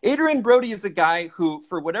movie. Adrian Brody is a guy who,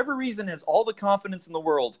 for whatever reason, has all the confidence in the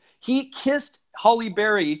world. He kissed Halle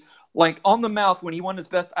Berry like on the mouth when he won his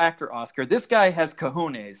Best Actor Oscar. This guy has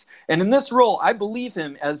cojones. And in this role, I believe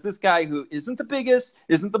him as this guy who isn't the biggest,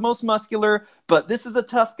 isn't the most muscular, but this is a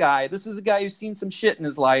tough guy. This is a guy who's seen some shit in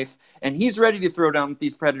his life, and he's ready to throw down with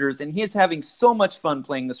these predators, and he is having so much fun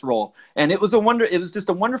playing this role. And it was just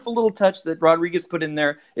a wonderful little touch that Rodriguez put in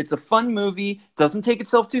there. It's a fun movie, doesn't take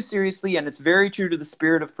itself too seriously, and it's very true to the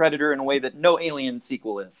spirit of Predator in a way that no Alien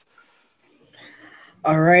sequel is.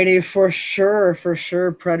 Alrighty, for sure.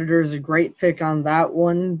 Predator is a great pick on that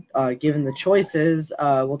one, given the choices.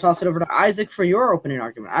 We'll toss it over to Isaac for your opening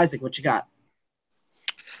argument. Isaac, what you got?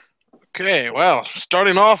 Okay, well,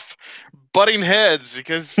 starting off, butting heads,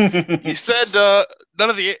 because you said none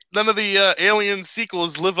of the Alien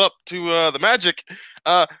sequels live up to the magic.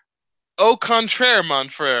 Au contraire, mon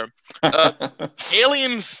frere.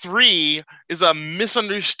 Alien 3 is a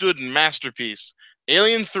misunderstood masterpiece.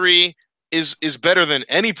 Alien 3 is better than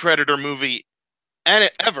any Predator movie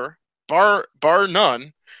ever, bar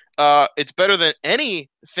none. It's better than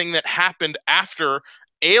anything that happened after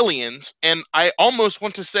Aliens, and I almost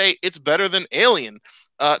want to say it's better than Alien.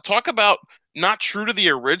 Talk about not true to the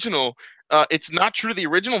original. It's not true to the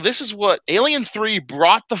original. This is what Alien 3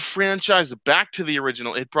 brought the franchise back to the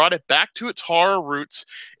original. It brought it back to its horror roots.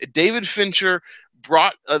 David Fincher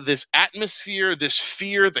brought this atmosphere, this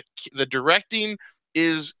fear. The directing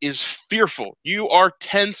is fearful. You are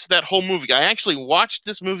tense that whole movie. I actually watched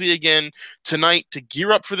this movie again tonight to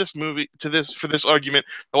gear up for this argument.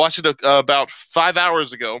 I watched it about 5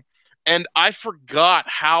 hours ago, and I forgot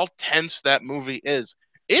how tense that movie is.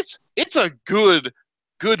 It's a good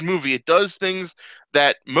movie. It does things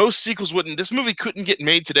that most sequels wouldn't. This movie couldn't get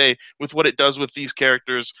made today with what it does with these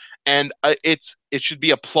characters, and it should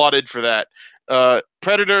be applauded for that.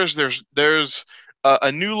 Predators, there's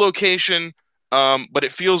a new location, but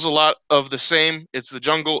it feels a lot of the same. It's the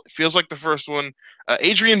jungle. It feels like the first one.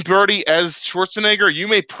 Adrian Brody as Schwarzenegger. You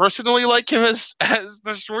may personally like him as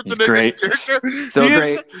the Schwarzenegger character. So he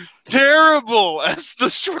great. is terrible as the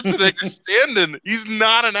Schwarzenegger stand-in. He's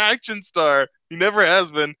not an action star. He never has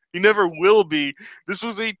been. He never will be. This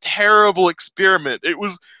was a terrible experiment. It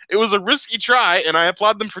was a risky try, and I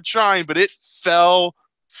applaud them for trying, but it fell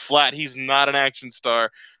flat. He's not an action star.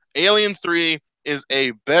 Alien 3 is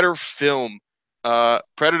a better film.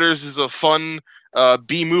 Predators is a fun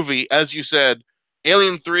B movie, as you said.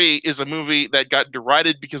 Alien 3 is a movie that got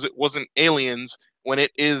derided because it wasn't Aliens when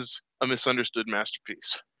it is a misunderstood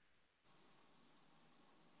masterpiece.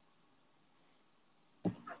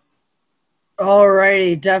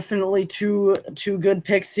 Alrighty, definitely two good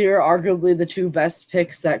picks here. Arguably the two best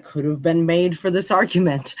picks that could have been made for this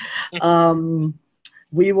argument.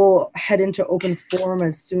 We will head into open forum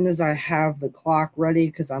as soon as I have the clock ready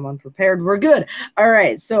because I'm unprepared. We're good. All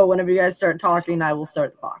right, so whenever you guys start talking, I will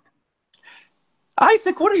start the clock.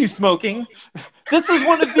 Isaac, what are you smoking? This is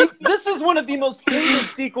one of the most hated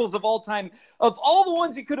sequels of all time. Of all the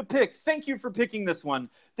ones you could have picked, thank you for picking this one.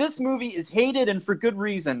 This movie is hated, and for good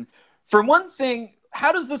reason. For one thing,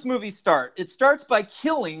 how does this movie start? It starts by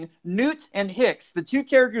killing Newt and Hicks, the two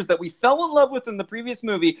characters that we fell in love with in the previous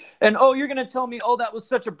movie. And, oh, you're going to tell me, oh, that was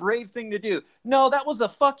such a brave thing to do. No, that was a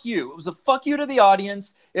fuck you. It was a fuck you to the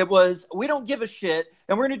audience. It was, we don't give a shit.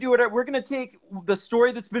 And we're going to do whatever. We're going to take the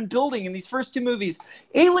story that's been building in these first two movies.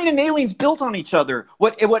 Alien and Aliens built on each other.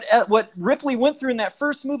 What Ripley went through in that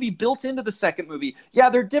first movie built into the second movie. Yeah,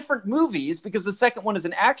 they're different movies because the second one is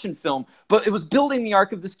an action film, but it was building the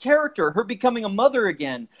arc of this character, her becoming a mother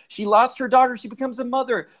again. She lost her daughter. She becomes a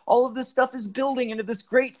mother. All of this stuff is building into this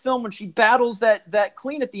great film when she battles that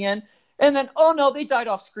queen at the end. And then, oh no, they died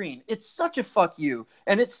off screen. It's such a fuck you.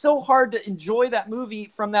 And it's so hard to enjoy that movie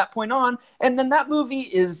from that point on. And then that movie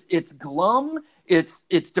it's glum. It's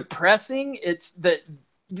depressing.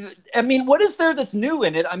 I mean, what is there that's new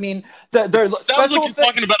in it? I mean, Sounds like you're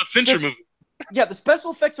talking about a Fincher movie. Yeah, the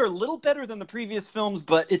special effects are a little better than the previous films,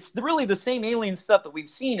 but it's really the same alien stuff that we've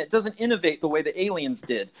seen. It doesn't innovate the way that Aliens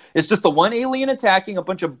did. It's just the one alien attacking a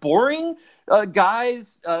bunch of boring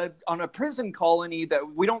guys on a prison colony that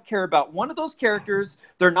we don't care about. One of those characters,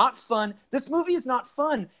 they're not fun. This movie is not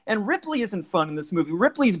fun, and Ripley isn't fun in this movie.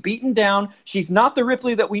 Ripley's beaten down. She's not the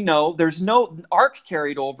Ripley that we know. There's no arc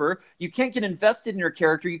carried over. You can't get invested in her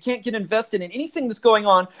character. You can't get invested in anything that's going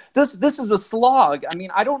on. This is a slog. I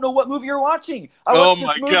mean, I don't know what movie you're watching.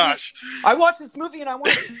 Gosh. I watch this movie and I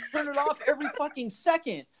want to turn it off every fucking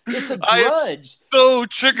second. It's a drudge. I am so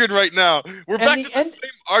triggered right now. We're back to the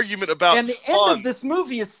same argument about And the end of this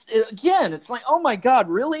movie is, again, it's like, oh my God,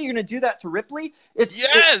 really? You're going to do that to Ripley?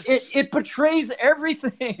 Yes! It betrays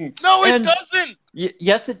everything. No, it doesn't!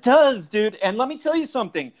 Yes, it does, dude. And let me tell you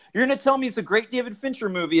something. You're going to tell me it's a great David Fincher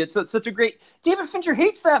movie. It's such a great... David Fincher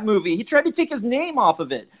hates that movie. He tried to take his name off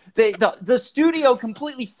of it. The studio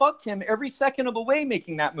completely fucked him every second of the way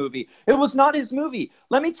making that movie. It was not his movie.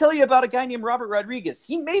 Let me tell you about a guy named Robert Rodriguez.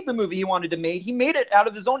 He made the movie he wanted to make. He made it out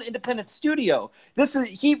of his own independent studio.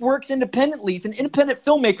 He works independently. He's an independent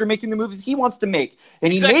filmmaker making the movies he wants to make.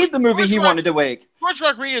 And he made the movie he wanted to make. George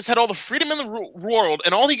Rodriguez had all the freedom in the world,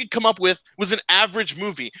 and all he could come up with was an average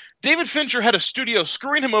movie. David Fincher had a studio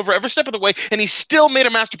screwing him over every step of the way, and he still made a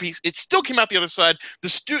masterpiece. It still came out the other side.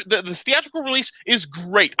 The theatrical release is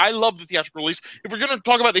great. I love the theatrical release. If we're going to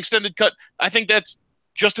talk about the extended cut, I think that's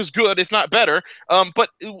just as good, if not better. But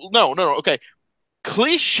no. Okay.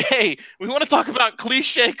 Cliche. We want to talk about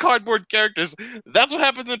cliche cardboard characters. That's what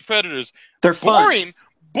happens in Predators. They're fun.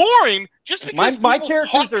 Boring. Just because my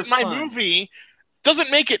characters are my fun. Movie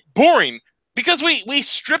doesn't make it boring. Because we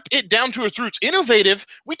stripped it down to its roots. Innovative.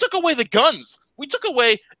 We took away the guns. We took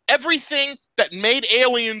away everything that made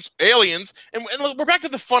aliens. And look, we're back to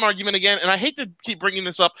the fun argument again, and I hate to keep bringing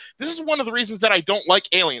this up. This is one of the reasons that I don't like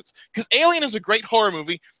Aliens, because Alien is a great horror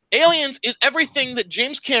movie. Aliens is everything that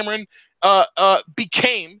James Cameron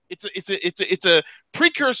became. It's a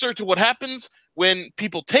precursor to what happens when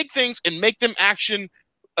people take things and make them action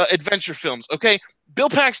adventure films. Okay, Bill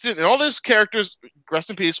Paxton and all those characters, rest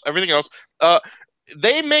in peace, everything else,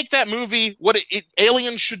 they make that movie what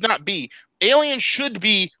Alien should not be. Alien should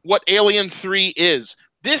be what Alien 3 is.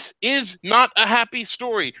 This is not a happy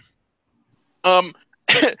story.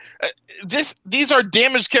 These are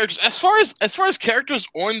damaged characters. As far as characters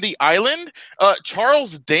on the island,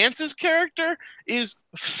 Charles Dance's character is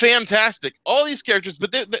fantastic. All these characters,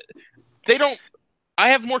 but they don't. I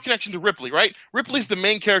have more connection to Ripley, right? Ripley's the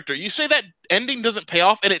main character. You say that ending doesn't pay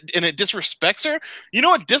off and it disrespects her. You know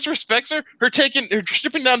what disrespects her? Her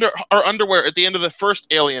stripping down to her underwear at the end of the first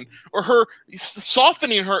Alien, or her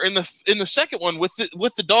softening her in the second one with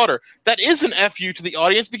the daughter. That is an FU to the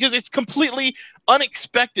audience because it's completely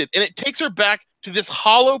unexpected, and it takes her back to this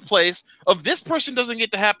hollow place of this person doesn't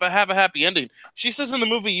get to have a happy ending. She says in the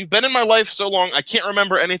movie, "You've been in my life so long, I can't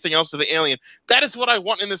remember anything else of the alien." That is what I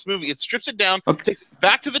want in this movie. It strips it down, takes it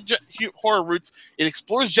back to the horror roots. It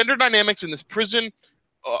explores gender dynamics in this prison,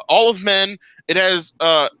 all of men. It has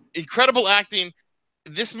incredible acting.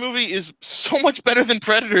 This movie is so much better than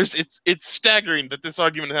Predators. It's staggering that this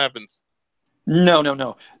argument happens. No.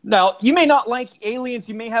 Now, you may not like Aliens.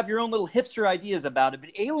 You may have your own little hipster ideas about it,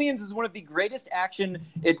 but Aliens is one of the greatest action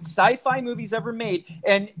sci-fi movies ever made.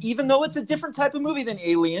 And even though it's a different type of movie than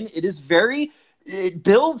Alien, it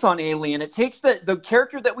builds on Alien. It takes the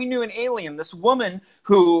character that we knew in Alien, this woman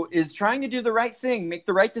who is trying to do the right thing, make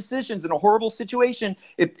the right decisions in a horrible situation.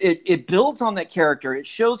 It builds on that character. It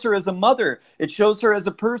shows her as a mother. It shows her as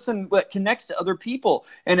a person that connects to other people,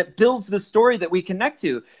 and it builds the story that we connect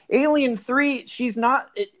to. Alien 3, she's not.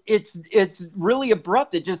 It's really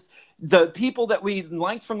abrupt. It just, the people that we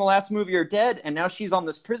liked from the last movie are dead, and now she's on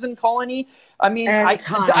this prison colony. I mean,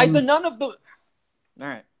 none of the. All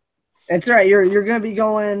right. It's all right. You're going to be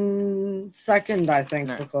going second, I think.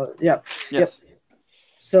 Right. Yep. Yes. Yep.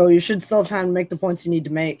 So you should still have time to make the points you need to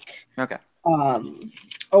make. Okay. Oh,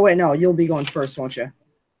 wait, no. You'll be going first, won't you?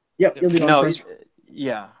 Yep, you'll be going first.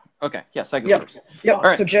 Yeah. Okay. Yes, I go first. Yep. All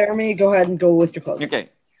right. So, Jeremy, go ahead and go with your closing. Okay.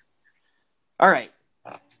 All right.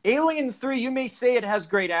 Alien 3, you may say it has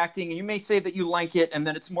great acting, and you may say that you like it, and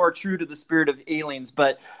that it's more true to the spirit of Aliens,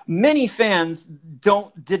 but many fans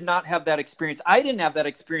did not have that experience. I didn't have that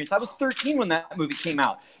experience. I was 13 when that movie came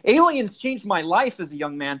out. Aliens changed my life as a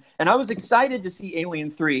young man, and I was excited to see Alien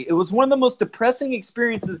 3. It was one of the most depressing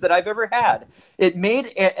experiences that I've ever had. It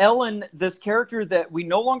made Ellen this character that we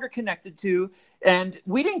no longer connected to, and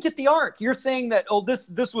we didn't get the arc. You're saying that, oh,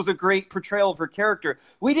 this was a great portrayal of her character.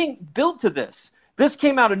 We didn't build to this. This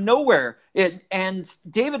came out of nowhere. And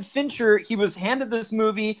David Fincher, he was handed this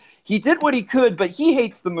movie. He did what he could, but he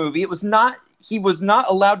hates the movie. He was not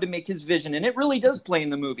allowed to make his vision, and it really does play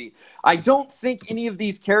in the movie. I don't think any of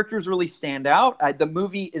these characters really stand out. The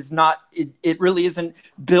movie is not, it really isn't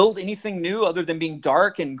build anything new other than being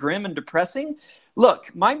dark and grim and depressing.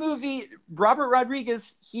 Look, my movie, Robert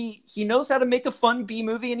Rodriguez, he knows how to make a fun B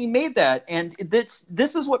movie, and he made that. And this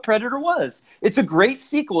is what Predator was. It's a great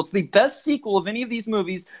sequel. It's the best sequel of any of these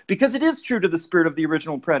movies because it is true to the spirit of the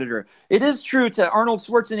original Predator. It is true to Arnold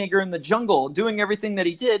Schwarzenegger in the jungle doing everything that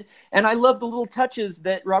he did. And I love the little touches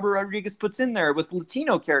that Robert Rodriguez puts in there with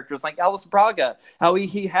Latino characters like Alice Braga, how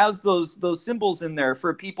he has those symbols in there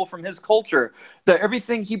for people from his culture.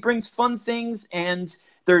 Everything, he brings fun things, and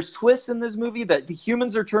there's twists in this movie that the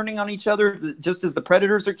humans are turning on each other just as the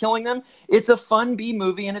predators are killing them. It's a fun B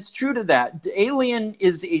movie, and it's true to that. Alien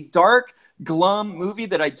is a dark, glum movie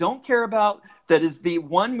that I don't care about. That is the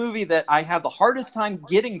one movie that I have the hardest time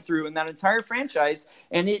getting through in that entire franchise.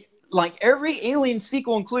 And it, like every Alien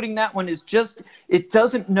sequel, including that one, is just, it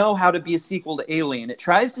doesn't know how to be a sequel to Alien. It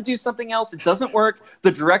tries to do something else. It doesn't work.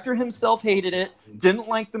 The director himself hated it, didn't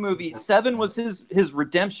like the movie. 7 was his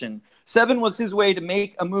redemption. 7 was his way to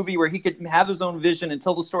make a movie where he could have his own vision and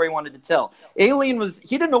tell the story he wanted to tell. Alien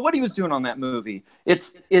he didn't know what he was doing on that movie.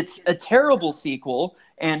 It's a terrible sequel,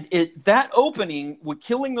 and that opening with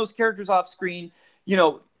killing those characters off screen,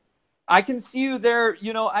 I can see you there,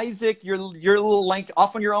 Isaac, you're a little like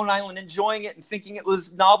off on your own island enjoying it and thinking it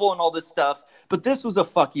was novel and all this stuff. But this was a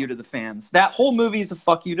fuck you to the fans. That whole movie is a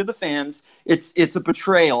fuck you to the fans. It's a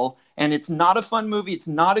betrayal, and it's not a fun movie. It's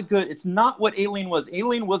not what Alien was.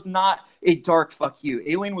 Alien was not a dark fuck you.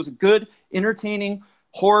 Alien was a good, entertaining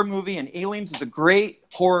horror movie, and Aliens is a great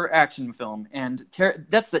horror action film. And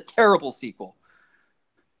that's the terrible sequel.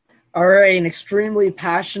 All right, an extremely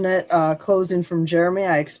passionate closing from Jeremy.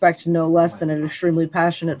 I expect no less than an extremely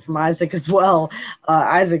passionate from Isaac as well.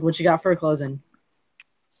 Isaac, what you got for a closing?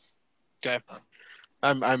 Okay.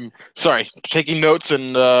 I'm sorry, taking notes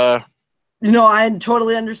and No, I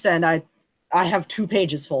totally understand. I have 2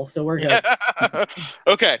 pages full, so we're good.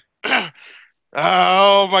 okay.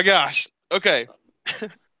 Oh my gosh. Okay.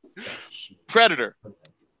 Predator.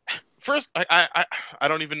 First, I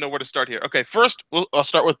don't even know where to start here. Okay, first I'll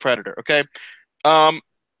start with Predator. Okay, um,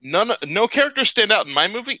 no characters stand out in my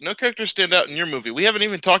movie. No characters stand out in your movie. We haven't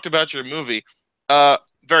even talked about your movie,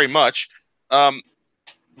 very much. Um,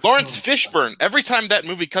 Lawrence Fishburne. Every time that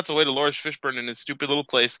movie cuts away to Lawrence Fishburne in his stupid little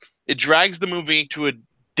place, it drags the movie to a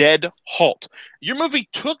dead halt. Your movie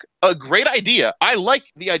took a great idea. I like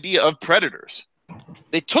the idea of predators.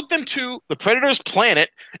 They took them to the Predator's planet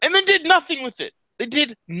and then did nothing with it. They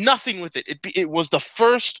did nothing with it. It was the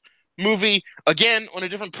first movie again on a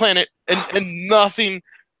different planet, and nothing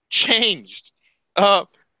changed. Uh,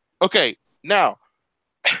 okay, now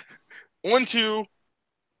on to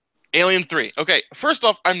Alien 3. Okay, first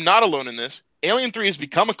off, I'm not alone in this. Alien 3 has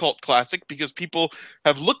become a cult classic because people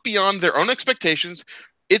have looked beyond their own expectations.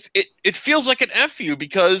 It feels like an FU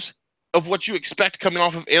because of what you expect coming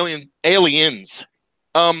off of Aliens.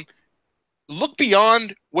 Um, Look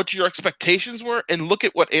beyond what your expectations were and look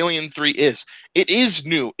at what Alien 3 is. It is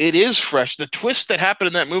new. It is fresh. The twist that happened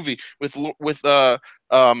in that movie with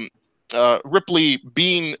Ripley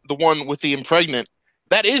being the one with the impregnant,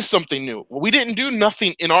 that is something new. We didn't do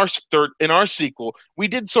nothing in our sequel. We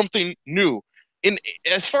did something new. In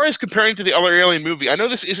as far as comparing to the other Alien movie, I know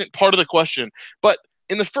this isn't part of the question, but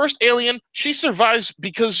in the first Alien, she survives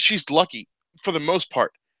because she's lucky for the most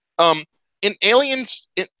part. Um, in Aliens,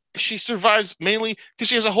 she survives mainly because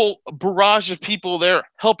she has a whole barrage of people there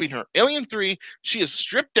helping her. Alien 3, she is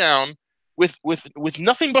stripped down with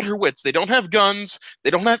nothing but her wits. They don't have guns. They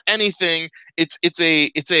don't have anything. It's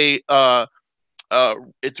a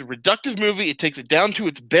reductive movie. It takes it down to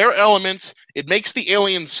its bare elements. It makes the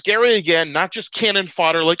aliens scary again, not just cannon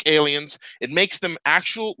fodder like aliens. It makes them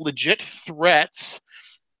actual legit threats,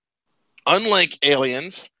 unlike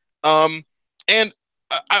aliens. And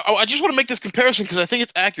I just want to make this comparison because I think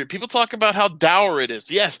it's accurate. People talk about how dour it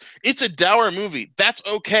is. Yes, it's a dour movie. That's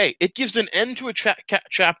okay. It gives an end to a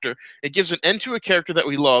chapter. It gives an end to a character that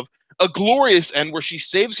we love. A glorious end where she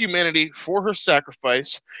saves humanity for her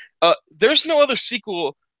sacrifice. There's no other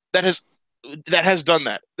sequel that has done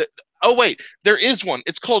that. Oh wait, there is one.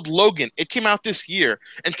 It's called Logan. It came out this year,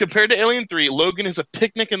 and compared to Alien 3, Logan is a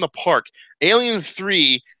picnic in the park. Alien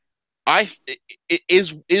 3 I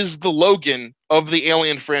is the Logan of the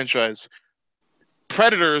Alien franchise.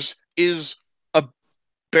 Predators is a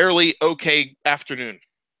barely okay afternoon.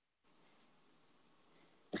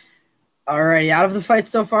 Alrighty, out of the fight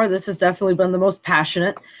so far, this has definitely been the most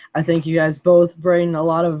passionate. I think you guys both bring a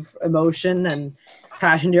lot of emotion and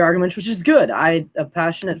passion to your arguments, which is good. A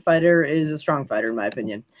passionate fighter is a strong fighter, in my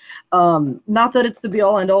opinion. Not that it's the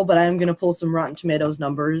be-all, end-all, but I am going to pull some Rotten Tomatoes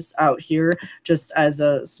numbers out here just as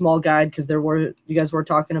a small guide because you guys were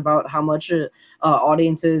talking about how much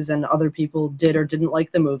audiences and other people did or didn't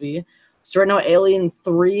like the movie. So right now, Alien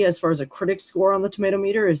 3, as far as a critic score on the tomato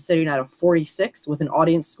meter, is sitting at a 46 with an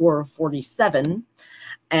audience score of 47.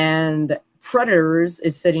 And Predators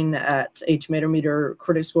is sitting at a tomato meter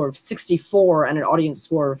critic score of 64 and an audience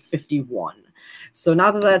score of 51. So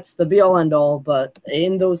not that that's the be-all, end-all, but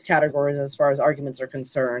in those categories, as far as arguments are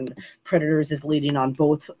concerned, Predators is leading on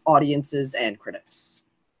both audiences and critics.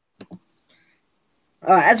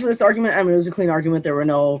 As for this argument, I mean, it was a clean argument. There were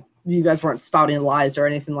no... You guys weren't spouting lies or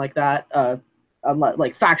anything like that,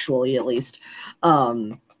 like factually at least.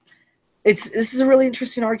 This is a really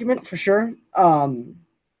interesting argument for sure.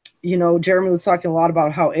 You know, Jeremy was talking a lot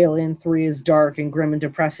about how Alien 3 is dark and grim and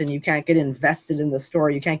depressing. You can't get invested in the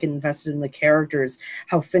story. You can't get invested in the characters.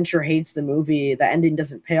 How Fincher hates the movie. The ending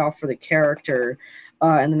doesn't pay off for the character.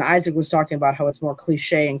 And then Isaac was talking about how it's more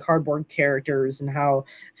cliche and cardboard characters and how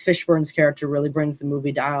Fishburne's character really brings the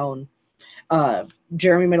movie down.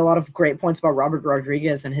 Jeremy made a lot of great points about Robert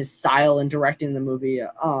Rodriguez and his style in directing the movie.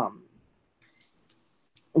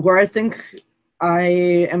 Where I think I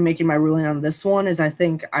am making my ruling on this one is I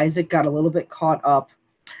think Isaac got a little bit caught up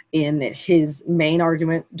in his main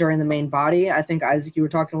argument during the main body. I think, Isaac, you were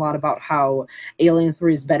talking a lot about how Alien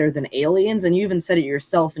 3 is better than Aliens, and you even said it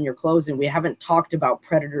yourself in your closing. We haven't talked about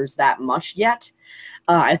Predators that much yet.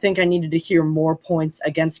 I think I needed to hear more points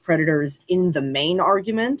against Predators in the main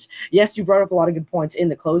argument. Yes, you brought up a lot of good points in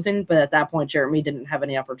the closing, but at that point, Jeremy didn't have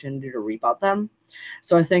any opportunity to rebut them.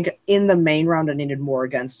 So I think in the main round, I needed more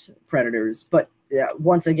against Predators. But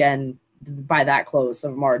once again, by that close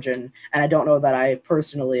of margin, and I don't know that I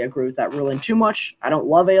personally agree with that ruling too much. I don't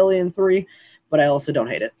love Alien 3, but I also don't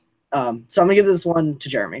hate it. So I'm going to give this one to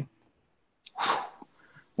Jeremy.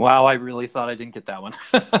 Wow, I really thought I didn't get that one.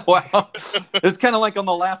 Wow. It's kind of like on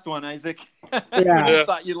the last one, Isaac. Yeah. I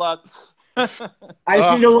thought you lost. I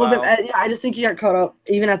just need a little wow. bit. Yeah, I just think you got caught up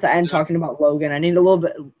even at the end talking about Logan. I need a little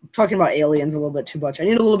bit talking about aliens a little bit too much. I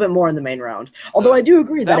need a little bit more in the main round. Although I do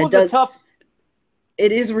agree that was it does. a tough.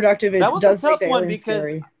 It is reductive. That was does a tough make the one aliens because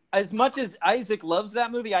scary. as much as Isaac loves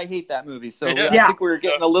that movie, I hate that movie. So Yeah. I think we were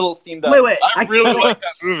getting a little steamed up. Wait. I really like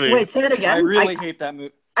that movie. Wait, say it again. I really hate that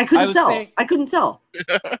movie. I couldn't tell. I couldn't tell.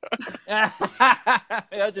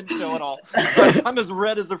 I didn't show at all. I'm as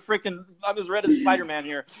red as Spider-Man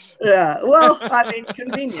here. Yeah. Well, I mean,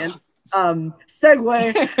 convenient.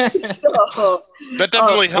 Segue. So, that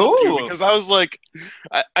definitely helped you because I was like,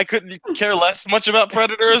 I couldn't care less much about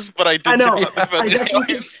Predators, but I did. I know. About the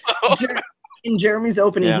aliens, so. In Jeremy's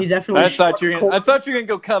opening, he definitely. I thought you were gonna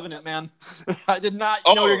go Covenant, man. I did not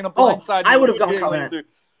know you were gonna blindside me. I would have gone Covenant.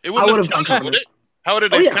 It wouldn't have counted, would it? How would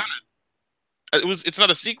it have counted? It's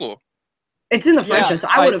not a sequel. It's in the franchise.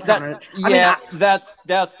 I would have counted it. Yeah, that's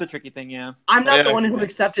the tricky thing. Yeah, I'm not the one who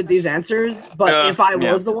accepted these answers, but if I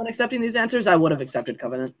was the one accepting these answers, I would have accepted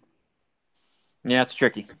Covenant. Yeah, it's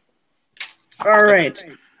tricky. All right.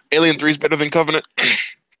 Alien 3 is better than Covenant. I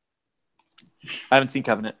haven't seen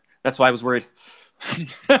Covenant. That's why I was worried.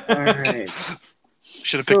 All right.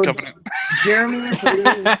 Should have picked Covenant. Jeremy,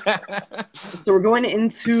 so we're going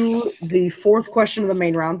into the fourth question of the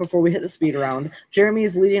main round before we hit the speed round. Jeremy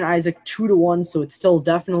is leading Isaac 2-1, so it's still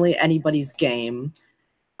definitely anybody's game.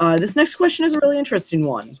 This next question is a really interesting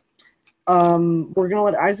one. We're going to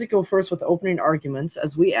let Isaac go first with opening arguments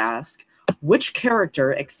as we ask, which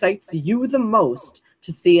character excites you the most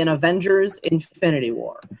to see in Avengers Infinity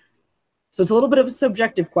War? So it's a little bit of a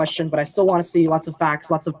subjective question, but I still want to see lots of facts,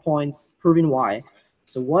 lots of points, proving why.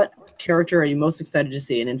 So what character are you most excited to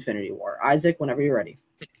see in Infinity War? Isaac, whenever you're ready.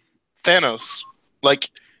 Thanos. Like,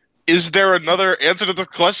 is there another answer to the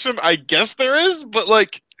question? I guess there is, but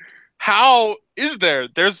like, how is there?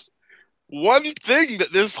 There's one thing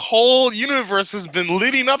that this whole universe has been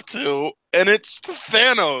leading up to, and it's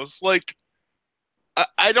Thanos. Like,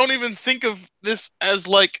 I don't even think of this as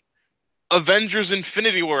like Avengers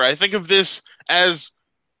Infinity War. I think of this as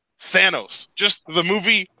Thanos. Just the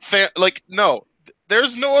movie, like, no.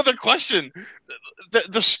 There's no other question.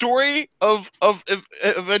 The story of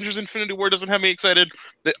Avengers Infinity War doesn't have me excited.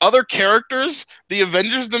 The other characters, the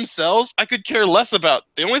Avengers themselves, I could care less about.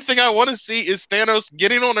 The only thing I want to see is Thanos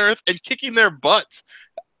getting on Earth and kicking their butts.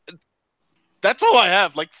 That's all I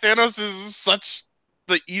have. Like, Thanos is such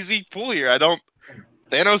the easy pull here.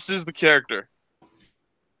 Thanos is the character.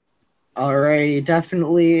 Alrighty,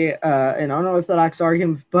 definitely an unorthodox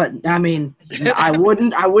argument, but I mean, I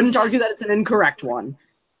wouldn't argue that it's an incorrect one.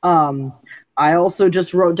 I also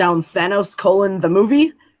just wrote down Thanos : the movie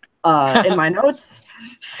in my notes,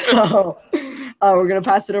 so we're gonna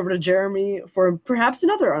pass it over to Jeremy for perhaps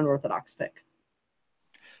another unorthodox pick.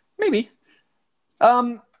 Maybe.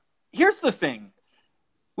 Here's the thing.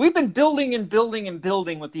 We've been building and building and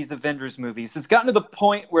building with these Avengers movies. It's gotten to the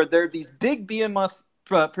point where they're these big behemoth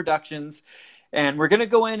productions, and we're going to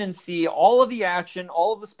go in and see all of the action,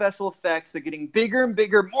 all of the special effects. They're getting bigger and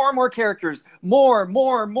bigger, more and more characters,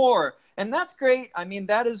 more. And that's great. I mean,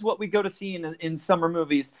 that is what we go to see in summer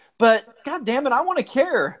movies. But God damn it, I want to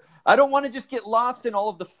care. I don't want to just get lost in all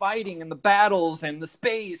of the fighting and the battles and the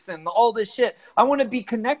space and all this shit. I want to be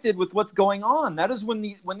connected with what's going on. That is when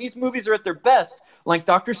these movies are at their best, like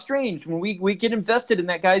Doctor Strange, when we get invested in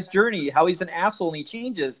that guy's journey, how he's an asshole and he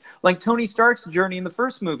changes, like Tony Stark's journey in the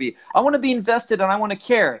first movie. I want to be invested and I want to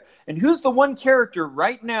care. And who's the one character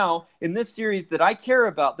right now in this series that I care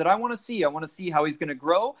about, that I want to see? I want to see how he's going to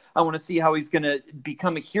grow. I want to see how he's going to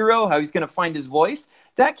become a hero, how he's going to find his voice.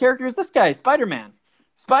 That character is this guy, Spider-Man.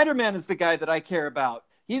 Spider-Man is the guy that I care about.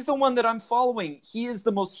 He's the one that I'm following. He is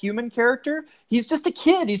the most human character. He's just a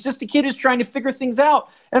kid. He's just a kid who's trying to figure things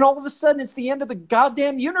out. And all of a sudden, it's the end of the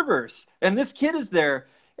goddamn universe. And this kid is there.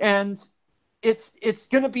 And it's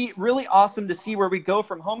going to be really awesome to see where we go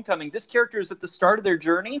from Homecoming. This character is at the start of their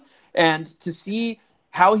journey. And to see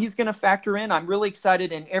how he's going to factor in, I'm really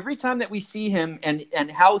excited. And every time that we see him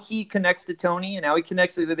and how he connects to Tony and how he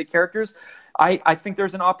connects to the other characters, I think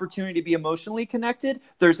there's an opportunity to be emotionally connected.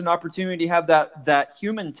 There's an opportunity to have that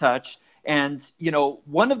human touch. And, you know,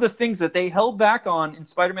 one of the things that they held back on in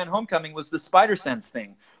Spider-Man Homecoming was the spider sense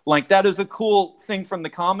thing. Like, that is a cool thing from the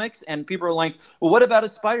comics. And people are like, well, what about a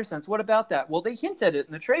spider sense? What about that? Well, they hint at it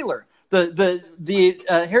in the trailer.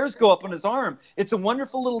 The hairs go up on his arm. It's a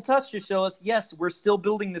wonderful little touch to show us, yes, we're still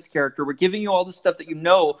building this character. We're giving you all the stuff that you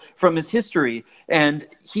know from his history. And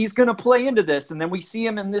he's going to play into this. And then we see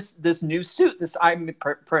him in this new suit, this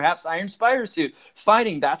perhaps Iron Spider suit,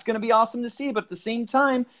 fighting. That's going to be awesome to see. But at the same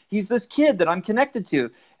time, he's this kid that I'm connected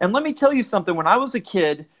to. And let me tell you something. When I was a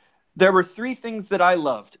kid, there were three things that I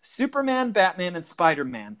loved: Superman, Batman, and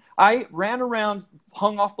Spider-Man. I ran around,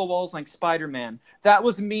 hung off the walls like Spider-Man. That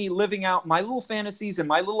was me living out my little fantasies in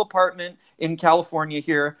my little apartment in California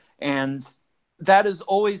here. And that is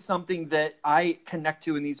always something that I connect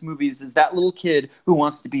to in these movies, is that little kid who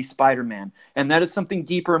wants to be Spider-Man. And that is something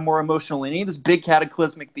deeper and more emotional than any of this big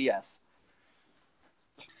cataclysmic BS.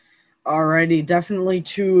 Alrighty, definitely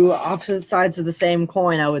two opposite sides of the same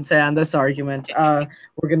coin, I would say, on this argument.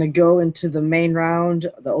 We're going to go into the main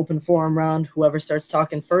round, the open forum round. Whoever starts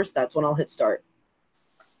talking first, that's when I'll hit start.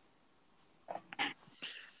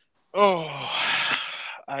 Oh,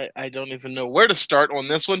 I don't even know where to start on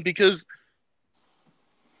this one, because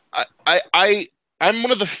I'm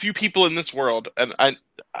one of the few people in this world, and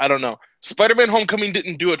I don't know. Spider-Man Homecoming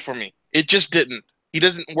didn't do it for me. It just didn't. He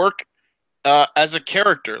doesn't work as a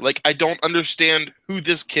character. Like, I don't understand who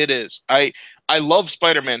this kid is. I love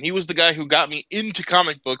Spider-Man. He was the guy who got me into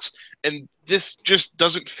comic books, and this just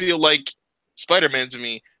doesn't feel like Spider-Man to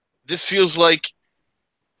me. This feels like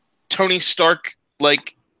Tony Stark,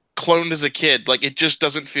 like, cloned as a kid. Like, it just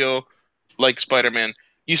doesn't feel like Spider-Man.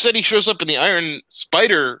 You said he shows up in the Iron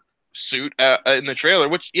Spider suit in the trailer,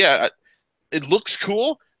 which, yeah, it looks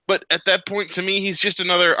cool, but at that point, to me, he's just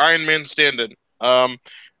another Iron Man stand-in.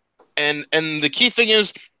 And the key thing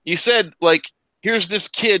is, you said, like, here's this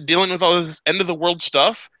kid dealing with all this end-of-the-world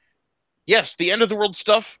stuff. Yes, the end-of-the-world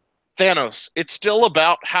stuff, Thanos. It's still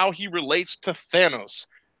about how he relates to Thanos.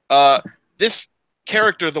 This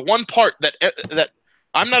character, the one part that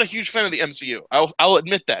I'm not a huge fan of the MCU. I'll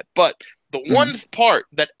admit that. But the one part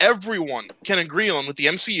that everyone can agree on with the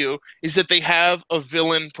MCU is that they have a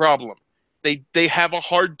villain problem. They have a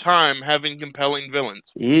hard time having compelling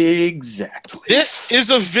villains. Exactly. This is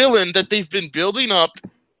a villain that they've been building up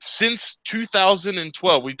since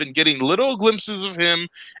 2012. We've been getting little glimpses of him,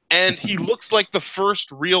 and he looks like the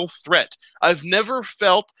first real threat. I've never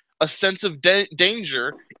felt a sense of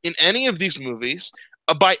danger in any of these movies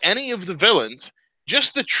by any of the villains.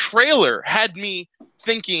 Just the trailer had me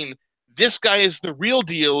thinking, this guy is the real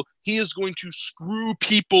deal. He is going to screw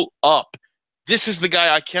people up. This is the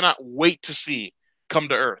guy I cannot wait to see come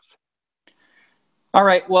to Earth. All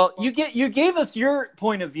right, well, you gave us your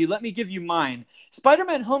point of view. Let me give you mine.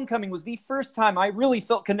 Spider-Man Homecoming was the first time I really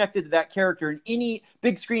felt connected to that character in any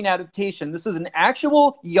big screen adaptation. This is an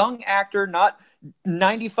actual young actor, not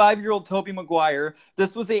 95-year-old Tobey Maguire.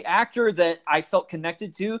 This was an actor that I felt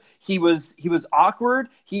connected to. He was awkward.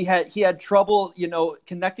 He had trouble,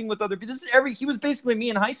 connecting with other people. He was basically me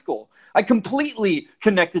in high school. I completely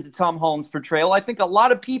connected to Tom Holland's portrayal. I think a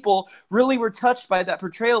lot of people really were touched by that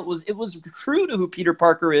portrayal. It was true to who Peter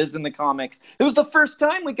Parker is in the comics. It was the first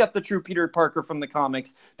time we got the true Peter Parker from the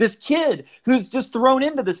comics. This kid who's just thrown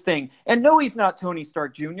into this thing. And no, he's not Tony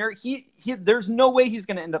Stark Jr. There's no way he's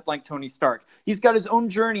going to end up like Tony Stark. He's got his own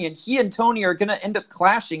journey, and he and Tony are going to end up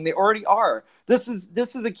clashing. They already are. This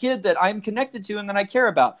is a kid that I'm connected to and that I care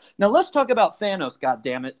about. Now let's talk about Thanos,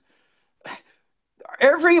 goddammit.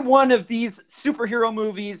 Every one of these superhero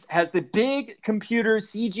movies has the big computer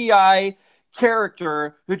CGI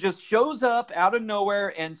character who just shows up out of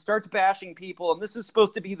nowhere and starts bashing people, and this is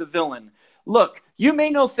supposed to be the villain. Look, you may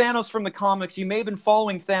know Thanos from the comics. You may have been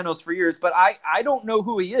following Thanos for years, but I don't know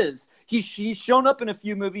who he is. He's shown up in a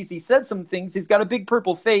few movies. He said some things. He's got a big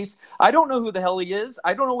purple face. I don't know who the hell he is.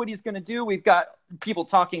 I don't know what he's going to do. We've got people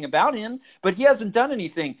talking about him, but he hasn't done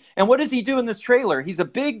anything. And what does he do in this trailer? He's a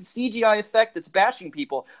big CGI effect that's bashing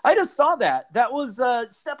people. I just saw that. That was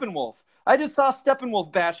Steppenwolf. I just saw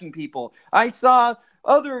Steppenwolf bashing people. I saw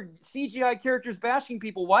other CGI characters bashing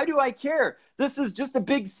people. Why do I care? This is just a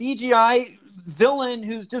big CGI villain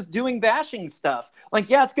who's just doing bashing stuff. Like,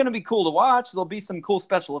 yeah, it's going to be cool to watch. There'll be some cool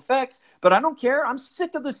special effects, but I don't care. I'm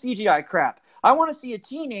sick of the CGI crap. I want to see a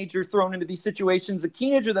teenager thrown into these situations, a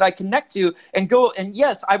teenager that I connect to and go, and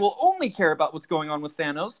yes, I will only care about what's going on with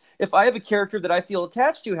Thanos if I have a character that I feel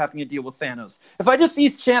attached to having to deal with Thanos. If I just see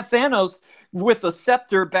Thanos with a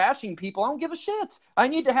scepter bashing people, I don't give a shit. I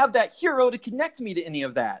need to have that hero to connect me to any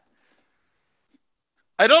of that.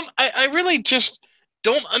 I really just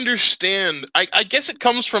don't understand. I guess it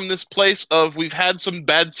comes from this place of we've had some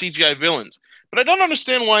bad CGI villains, but I don't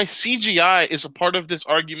understand why CGI is a part of this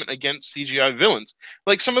argument against CGI villains.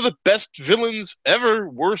 Like some of the best villains ever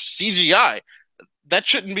were CGI. That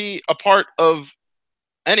shouldn't be a part of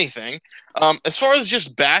anything. As far as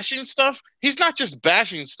just bashing stuff, he's not just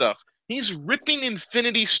bashing stuff. He's ripping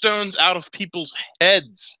Infinity Stones out of people's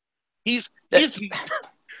heads. He's It's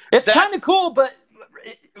that kind of cool, but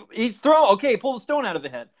he's pull the stone out of the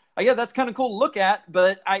head. Yeah, that's kind of cool to look at,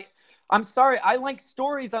 but I'm sorry. I like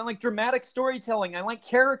stories. I like dramatic storytelling. I like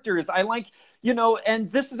characters. I like,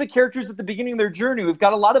 and this is a characters at the beginning of their journey. We've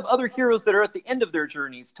got a lot of other heroes that are at the end of their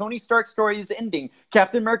journeys. Tony Stark's story is ending.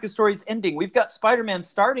 Captain America's story is ending. We've got Spider-Man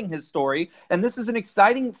starting his story, and this is an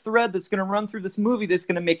exciting thread that's going to run through this movie that's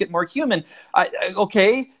going to make it more human.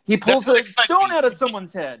 He pulls a stone out of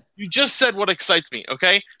someone's head. You just said what excites me,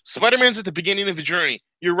 okay? Spider-Man's at the beginning of the journey.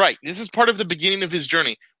 You're right. This is part of the beginning of his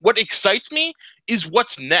journey. What excites me is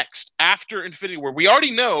what's next after Infinity War. We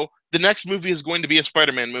already know the next movie is going to be a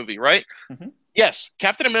Spider-Man movie, right? Mm-hmm. Yes,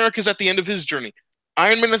 Captain America's at the end of his journey.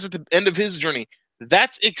 Iron Man is at the end of his journey.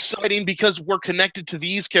 That's exciting because we're connected to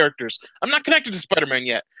these characters. I'm not connected to Spider-Man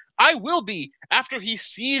yet. I will be after he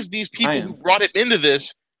sees these people who brought him into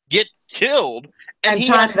this get killed. And he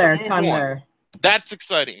time there. That's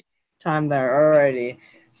exciting. Time there. Alrighty.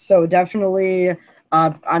 So definitely,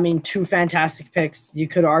 two fantastic picks. You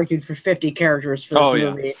could have argued for 50 characters for this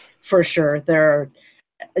movie, for sure.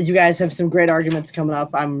 You guys have some great arguments coming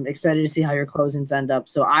up. I'm excited to see how your closings end up.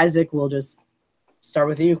 So Isaac, we'll just start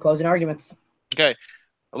with you. Closing arguments. Okay.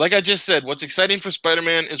 Like I just said, what's exciting for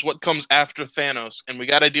Spider-Man is what comes after Thanos, and we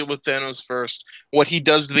got to deal with Thanos first. What he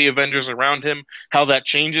does to the Avengers around him, how that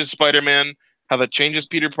changes Spider-Man, how that changes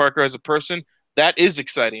Peter Parker as a person, that is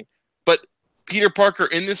exciting. But Peter Parker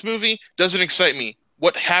in this movie doesn't excite me.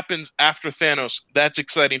 What happens after Thanos, that's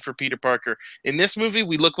exciting for Peter Parker. In this movie,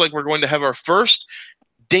 we look like we're going to have our first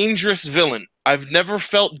dangerous villain. I've never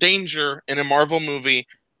felt danger in a Marvel movie,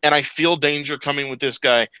 and I feel danger coming with this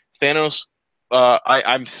guy. Thanos,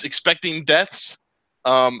 I'm expecting deaths.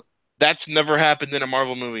 That's never happened in a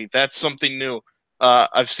Marvel movie. That's something new.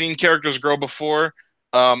 I've seen characters grow before.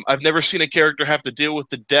 I've never seen a character have to deal with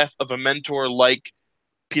the death of a mentor like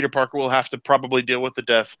Peter Parker will have to probably deal with the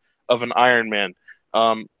death of an Iron Man.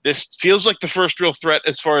 This feels like the first real threat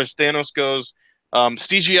as far as Thanos goes.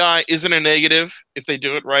 CGI isn't a negative if they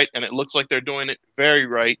do it right, and it looks like they're doing it very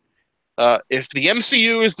right. If the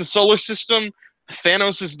MCU is the solar system,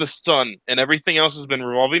 Thanos is the sun, and everything else has been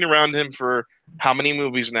revolving around him for how many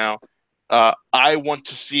movies now? I want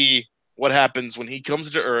to see what happens when he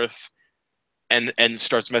comes to Earth and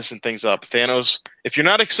starts messing things up. Thanos, if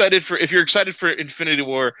you're excited for Infinity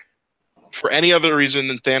War for any other reason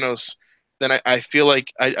than Thanos, then I feel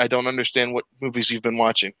like I don't understand what movies you've been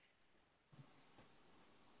watching.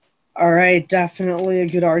 All right, definitely a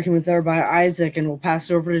good argument there by Isaac, and we'll pass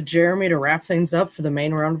it over to Jeremy to wrap things up for the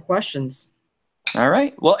main round of questions. All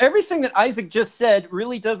right. Well, everything that Isaac just said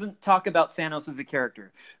really doesn't talk about Thanos as a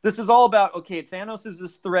character. This is all about, Thanos is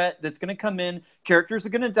this threat that's going to come in. Characters are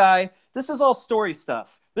going to die. This is all story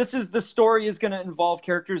stuff. The story is going to involve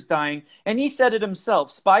characters dying. And he said it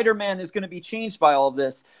himself. Spider-Man is going to be changed by all of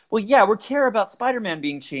this. Well, yeah, we care about Spider-Man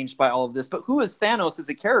being changed by all of this. But who is Thanos as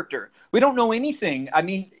a character? We don't know anything.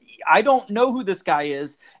 I don't know who this guy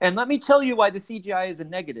is. And let me tell you why the CGI is a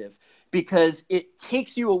negative. Because it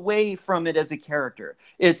takes you away from it as a character.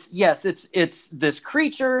 It's this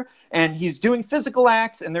creature, and he's doing physical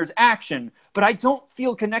acts, and there's action. But I don't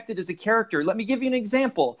feel connected as a character. Let me give you an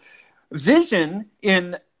example. Vision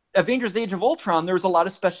in Avengers Age of Ultron, there was a lot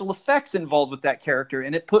of special effects involved with that character,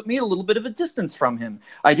 and it put me at a little bit of a distance from him.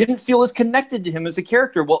 I didn't feel as connected to him as a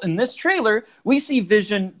character. Well, in this trailer, we see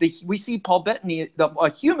Vision, we see Paul Bettany,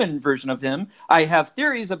 a human version of him. I have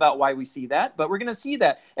theories about why we see that, but we're going to see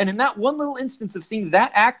that. And in that one little instance of seeing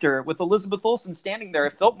that actor with Elizabeth Olsen standing there, I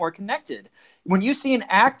felt more connected. When you see an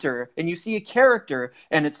actor and you see a character,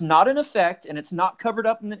 and it's not an effect, and it's not covered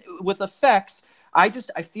up with effects, I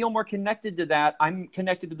feel more connected to that. I'm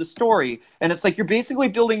connected to the story. And it's like you're basically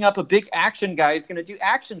building up a big action guy who's going to do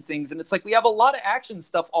action things. And it's like we have a lot of action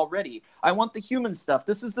stuff already. I want the human stuff.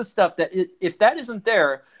 This is the stuff that if that isn't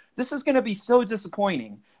there, This is going to be so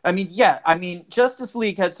disappointing. I mean, yeah, I mean, Justice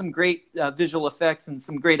League had some great visual effects and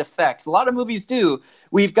some great effects. A lot of movies do.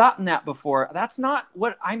 We've gotten that before. That's not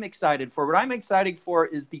what I'm excited for. What I'm excited for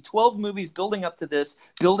is the 12 movies building up to this,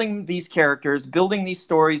 building these characters, building these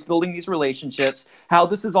stories, building these relationships, how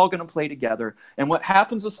this is all going to play together. And what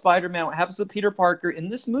happens with Spider-Man, what happens with Peter Parker in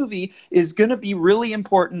this movie is going to be really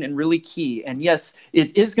important and really key. And yes,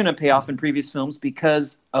 it is going to pay off in previous films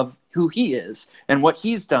because of who he is and what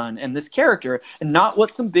he's done and this character, and not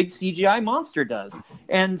what some big CGI monster does.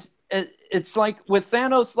 And it's like with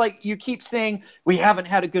Thanos, like you keep saying, we haven't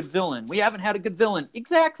had a good villain. We haven't had a good villain.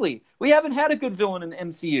 Exactly. We haven't had a good villain in the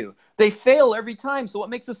MCU. They fail every time. So what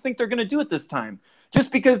makes us think they're going to do it this time?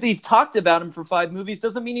 Just because they've talked about him for 5 movies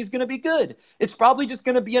doesn't mean he's going to be good. It's probably just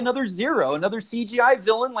going to be another Zero, another CGI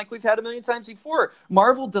villain like we've had a million times before.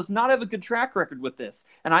 Marvel does not have a good track record with this.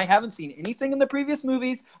 And I haven't seen anything in the previous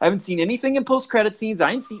movies. I haven't seen anything in post-credit scenes.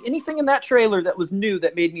 I didn't see anything in that trailer that was new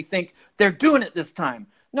that made me think they're doing it this time.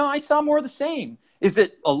 No, I saw more of the same. Is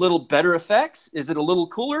it a little better effects? Is it a little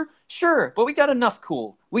cooler? Sure, but we got enough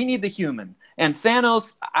cool. We need the human. And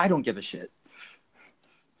Thanos, I don't give a shit.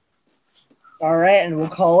 All right, and we'll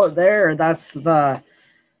call it there. That's the...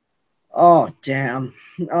 Oh, damn.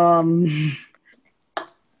 All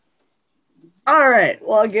right,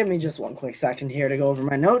 well, give me just one quick second here to go over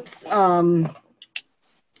my notes. I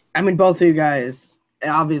mean, both of you guys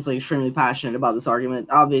obviously extremely passionate about this argument.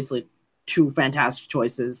 Obviously, 2 fantastic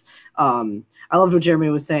choices. I loved what Jeremy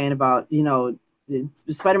was saying about, you know,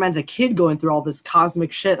 Spider-Man's a kid going through all this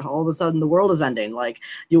cosmic shit. All of a sudden, the world is ending. Like,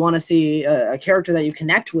 you want to see a character that you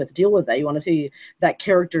connect with, deal with that. You want to see that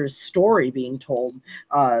character's story being told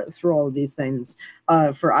through all of these things.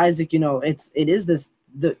 For Isaac, you know, it is this.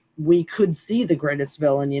 We could see the greatest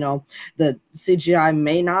villain, you know. The CGI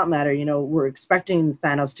may not matter, you know. We're expecting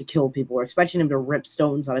Thanos to kill people. We're expecting him to rip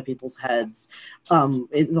stones out of people's heads.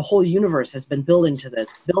 The whole universe has been built into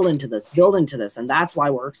this, and that's why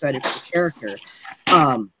we're excited for the character.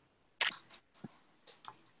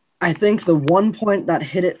 I think the one point that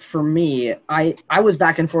hit it for me, I was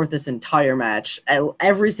back and forth this entire match.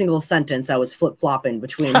 Every single sentence I was flip-flopping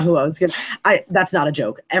between who I was going to... That's not a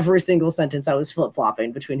joke. Every single sentence I was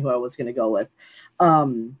flip-flopping between who I was going to go with.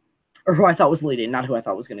 Or who I thought was leading, not who I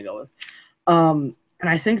thought was going to go with. And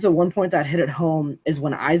I think the one point that hit it home is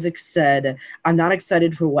when Isaac said, I'm not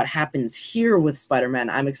excited for what happens here with Spider-Man.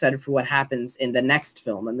 I'm excited for what happens in the next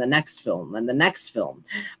film, and the next film, and the next film.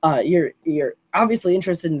 You're obviously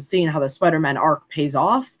interested in seeing how the Spider-Man arc pays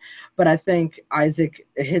off, but I think Isaac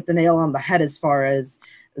hit the nail on the head as far as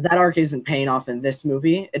that arc isn't paying off in this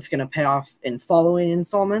movie. It's going to pay off in following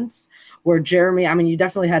installments, where Jeremy, I mean, you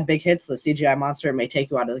definitely had big hits. The CGI monster may take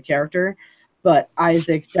you out of the character, but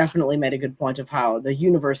Isaac definitely made a good point of how the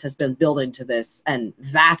universe has been building to this, and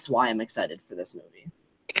that's why I'm excited for this movie.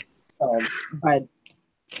 So, but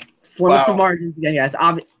slimmest of margins again, guys.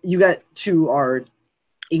 You got 2 are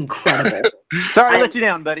incredible. Sorry I let you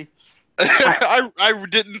down, buddy. I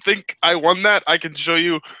didn't think I won that. I can show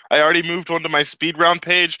you. I already moved on to my speed round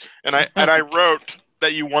page, and I wrote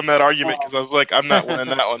that you won that argument because I was like, I'm not winning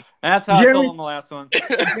that one. That's how I felt on the last one.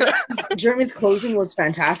 Jeremy's closing was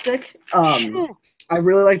fantastic. I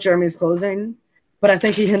really like Jeremy's closing, but I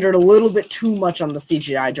think he hindered a little bit too much on the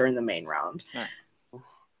CGI during the main round. Right.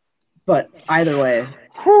 But either way,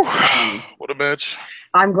 what a match.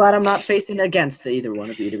 I'm glad I'm not facing against either one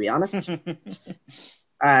of you, to be honest.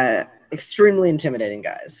 Extremely intimidating,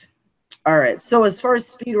 guys. All right, so as far as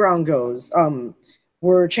speed round goes,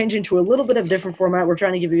 we're changing to a little bit of different format. We're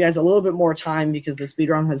trying to give you guys a little bit more time because the speed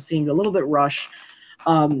round has seemed a little bit rushed.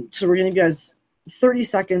 So we're going to give you guys 30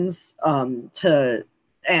 seconds to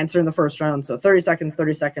answer in the first round. So 30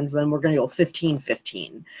 seconds, then we're going to go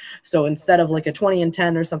 15-15. So instead of like a 20 and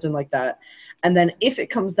 10 or something like that. And then if it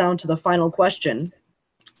comes down to the final question,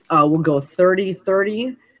 we'll go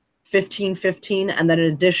 30-30, 15-15, and then an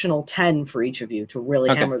additional 10 for each of you to really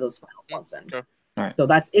hammer those final ones in. Okay. All right. So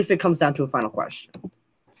that's if it comes down to a final question.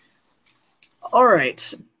 All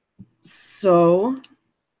right. So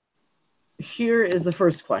here is the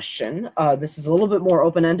first question. This is a little bit more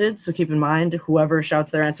open-ended, so keep in mind whoever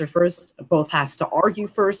shouts their answer first both has to argue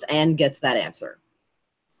first and gets that answer.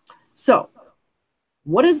 So,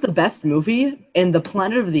 what is the best movie in the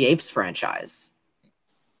Planet of the Apes franchise?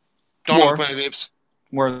 Dawn of the Planet of the Apes.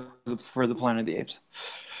 War for the Planet of the Apes.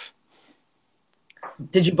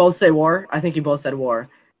 Did you both say War? I think you both said War.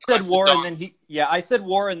 I said War, and then I said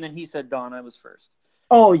War, and then he said Dawn. I was first.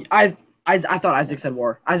 Oh, I thought Isaac said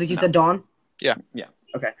War. Isaac, you said Dawn? Yeah.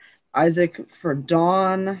 Okay. Isaac for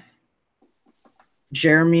Dawn.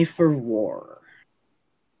 Jeremy for War.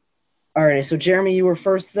 All right, so Jeremy, you were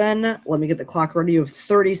first then. Let me get the clock ready. You have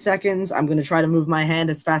 30 seconds. I'm going to try to move my hand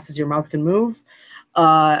as fast as your mouth can move.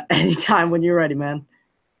 Anytime when you're ready, man.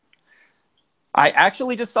 I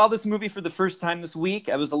actually just saw this movie for the first time this week.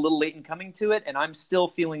 I was a little late in coming to it, and I'm still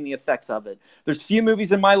feeling the effects of it. There's few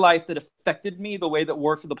movies in my life that affected me the way that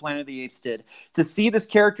War for the Planet of the Apes did. To see this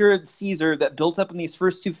character, Caesar, that built up in these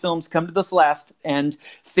first two films, come to this last and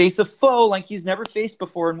face a foe like he's never faced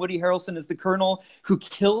before, and Woody Harrelson is the colonel who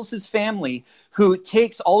kills his family, who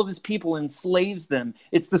takes all of his people and enslaves them.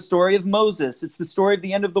 It's the story of Moses. It's the story of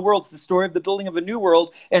the end of the world. It's the story of the building of a new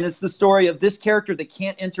world, and it's the story of this character that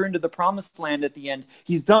can't enter into the promised land at the end.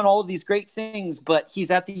 He's done all of these great things, but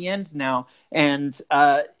he's at the end now, and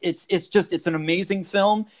it's an amazing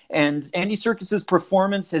film. And Andy Serkis's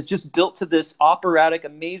performance has just built to this operatic,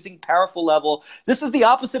 amazing, powerful level. This is the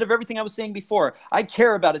opposite of everything I was saying before. I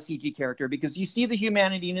care about a CG character because you see the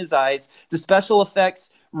humanity in his eyes. The special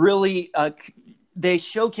effects really they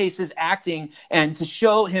showcase his acting, and to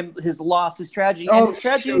show him his loss, his tragedy, and his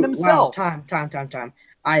tragedy in himself. Wow, time.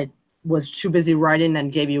 I was too busy writing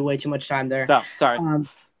and gave you way too much time there. Oh, sorry.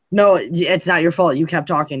 No, it's not your fault. You kept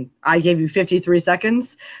talking. I gave you 53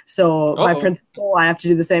 seconds. So by principle, I have to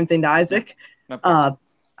do the same thing to Isaac.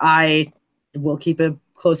 I will keep a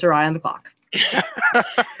closer eye on the clock.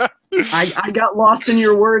 I got lost in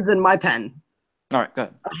your words and my pen. All right, go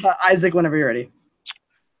ahead. Isaac, whenever you're ready.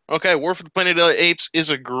 Okay, War for the Planet of the Apes is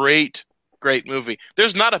a great movie.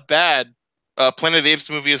 There's not a bad Planet of the Apes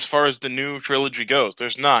movie as far as the new trilogy goes.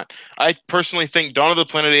 There's not. I personally think Dawn of the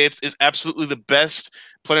Planet of the Apes is absolutely the best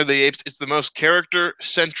Planet of the Apes. It's the most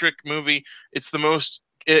character-centric movie. It's the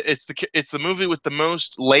movie with the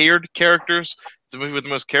most layered characters. It's the movie with the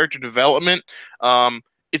most character development.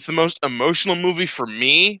 It's the most emotional movie for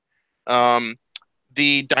me.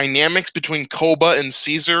 The dynamics between Koba and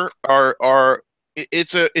Caesar are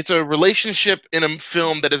it's a relationship in a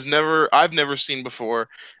film that I've never seen before,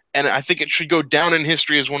 and I think it should go down in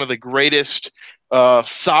history as one of the greatest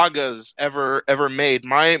sagas ever made.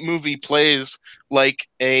 My movie plays like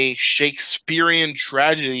a Shakespearean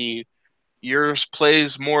tragedy. Yours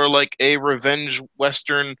plays more like a revenge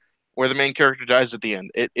western where the main character dies at the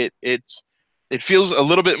end. It feels a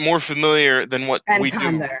little bit more familiar than what we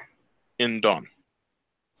do there in Dawn.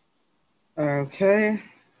 Okay.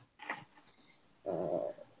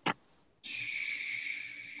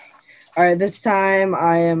 All right, this time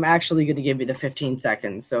I am actually going to give you the 15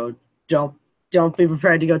 seconds, so don't be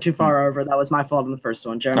prepared to go too far over. That was my fault in the first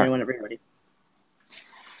one. Jeremy, whenever you're ready.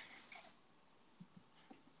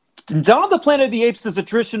 Dawn of the Planet of the Apes is a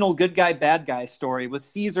traditional good guy, bad guy story with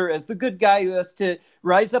Caesar as the good guy who has to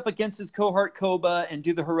rise up against his cohort Koba and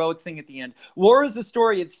do the heroic thing at the end. War is a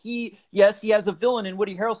story of he has a villain in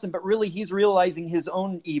Woody Harrelson, but really he's realizing his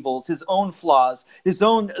own evils, his own flaws, his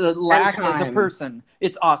own lack as a person.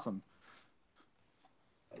 It's awesome.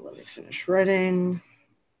 Let me finish writing.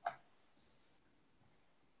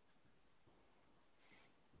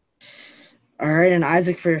 All right, and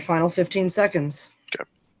Isaac for your final 15 seconds.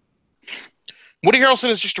 Woody Harrelson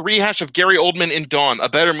is just a rehash of Gary Oldman in Dawn, a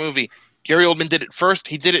better movie. Gary Oldman did it first.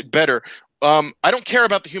 He did it better. I don't care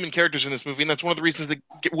about the human characters in this movie, and that's one of the reasons that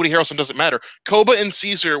Woody Harrelson doesn't matter. Koba and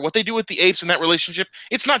Caesar, what they do with the apes in that relationship,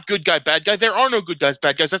 it's not good guy, bad guy. There are no good guys,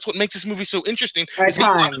 bad guys. That's what makes this movie so interesting. Is that you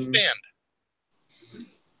understand.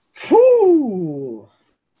 Whew.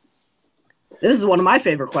 This is one of my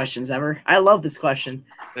favorite questions ever. I love this question.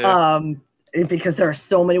 Yeah. Because there are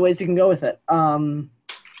so many ways you can go with it.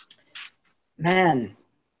 Man,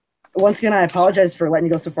 once again, I apologize for letting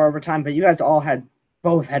you go so far over time, but you guys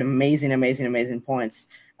both had amazing points.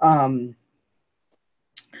 While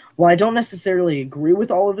I don't necessarily agree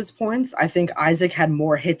with all of his points, I think Isaac had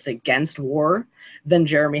more hits against War than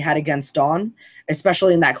Jeremy had against Dawn,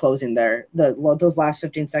 especially in that closing there. Those last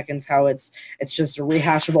 15 seconds, how it's just a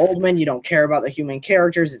rehash of Oldman. You don't care about the human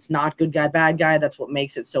characters. It's not good guy, bad guy. That's what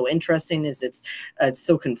makes it so interesting, is it's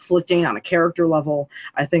so conflicting on a character level.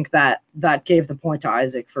 I think that gave the point to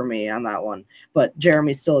Isaac for me on that one. But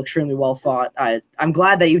Jeremy's still extremely well thought. I'm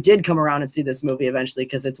glad that you did come around and see this movie eventually,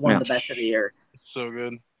 because it's one of the best of the year. It's so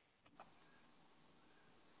good.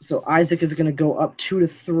 So Isaac is going to go up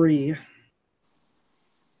 2-3.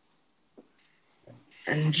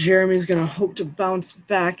 And Jeremy's going to hope to bounce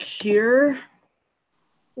back here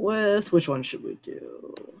with, which one should we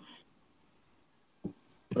do?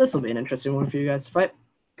 This will be an interesting one for you guys to fight.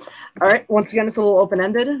 All right, once again, it's a little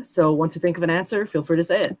open-ended, so once you think of an answer, feel free to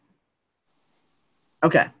say it.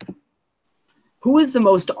 Okay. Who is the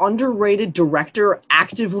most underrated director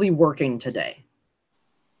actively working today?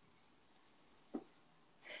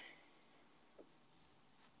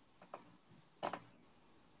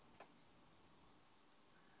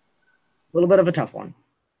 little bit of a tough one.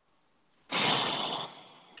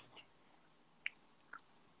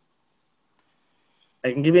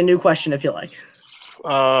 I can give you a new question if you like.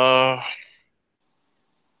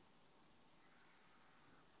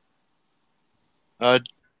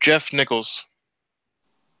 Jeff Nichols.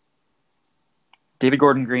 David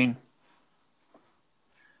Gordon Green.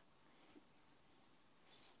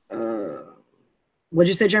 What'd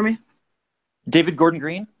you say, Jeremy? David Gordon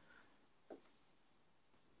Green.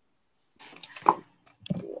 1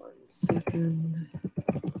 second.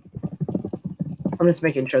 I'm just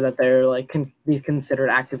making sure that they're like can be considered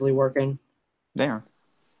actively working. They are.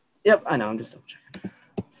 Yep, I know. I'm just double checking.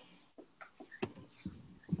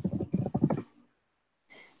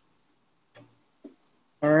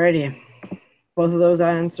 Alrighty. Both of those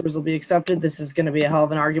answers will be accepted. This is going to be a hell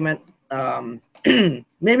of an argument.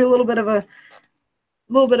 Maybe a little bit of a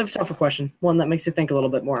tougher question, one that makes you think a little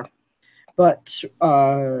bit more. But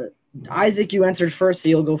Isaac, you answered first, so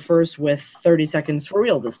you'll go first with 30 seconds for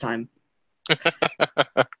real this time.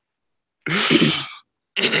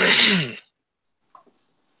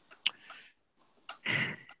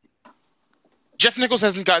 Jeff Nichols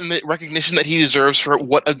hasn't gotten the recognition that he deserves for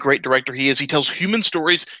what a great director he is. He tells human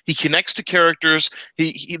stories. He connects to characters.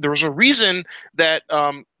 There's a reason that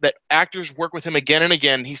that actors work with him again and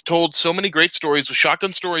again. He's told so many great stories with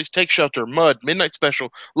Shotgun Stories, Take Shelter, Mud, Midnight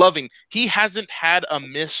Special, Loving. He hasn't had a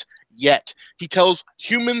miss yet. He tells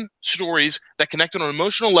human stories that connect on an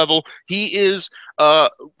emotional level. He is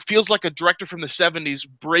feels like a director from the 70s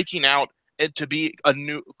breaking out to be a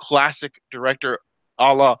new classic director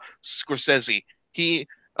a la Scorsese.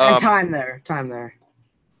 And time there.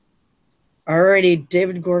 Alrighty,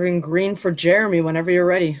 David Gordon Green for Jeremy whenever you're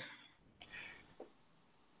ready.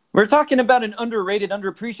 We're talking about an underrated,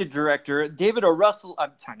 underappreciated director, David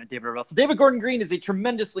Gordon Green is a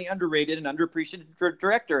tremendously underrated and underappreciated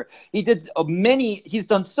director. He's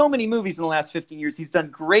done so many movies in the last 15 years. He's done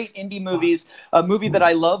great indie movies. A movie that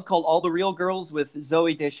I love called All the Real Girls with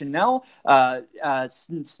Zooey Deschanel.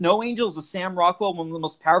 Snow Angels with Sam Rockwell, one of the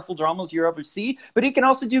most powerful dramas you'll ever see. But he can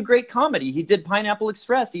also do great comedy. He did Pineapple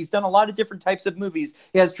Express. He's done a lot of different types of movies.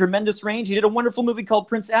 He has tremendous range. He did a wonderful movie called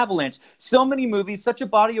Prince Avalanche. So many movies, such a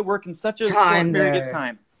body of work in such a short period of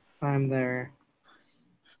time. I'm there.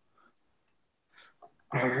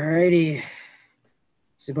 Alrighty.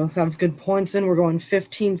 So you both have good points in. We're going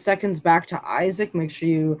 15 seconds back to Isaac. Make sure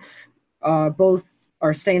you both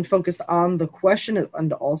are staying focused on the question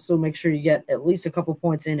and also make sure you get at least a couple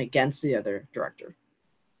points in against the other director.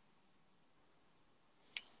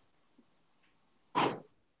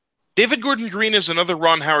 David Gordon Green is another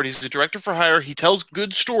Ron Howard. He's a director for hire. He tells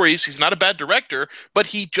good stories. He's not a bad director, but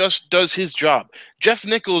he just does his job. Jeff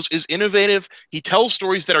Nichols is innovative. He tells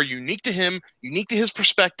stories that are unique to him, unique to his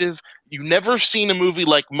perspective. You've never seen a movie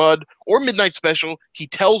like Mud or Midnight Special. He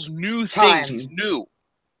tells new things. He's new.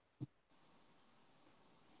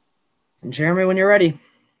 And Jeremy, when you're ready.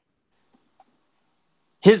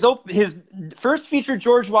 His first feature,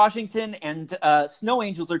 George Washington, and Snow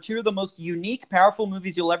Angels are two of the most unique, powerful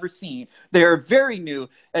movies you'll ever see. They are very new.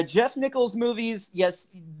 Jeff Nichols movies, yes,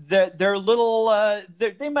 they're a little,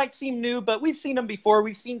 they might seem new, but we've seen them before.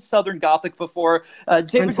 We've seen Southern Gothic before.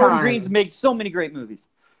 David Gordon Green's made so many great movies.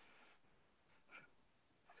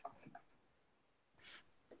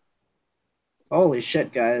 Holy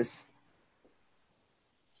shit, guys.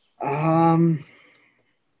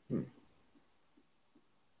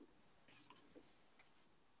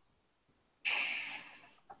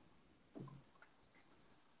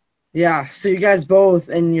 Yeah, so you guys both,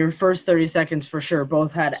 in your first 30 seconds for sure,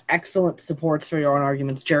 both had excellent supports for your own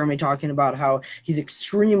arguments. Jeremy talking about how he's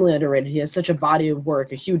extremely underrated. He has such a body of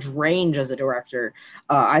work, a huge range as a director.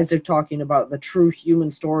 Isaac talking about the true human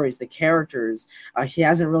stories, the characters. He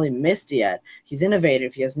hasn't really missed yet. He's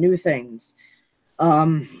innovative. He has new things.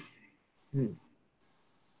 I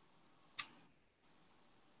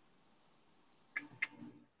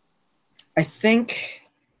think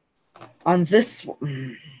on this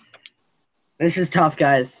one... This is tough,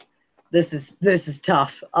 guys. This is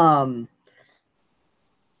tough. I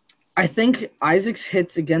think Isaac's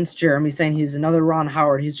hits against Jeremy, saying he's another Ron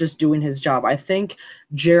Howard. He's just doing his job. I think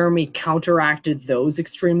Jeremy counteracted those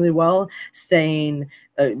extremely well, saying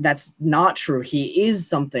that's not true. He is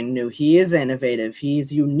something new. He is innovative.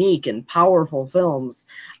 He's unique in powerful films.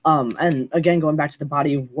 And again, going back to the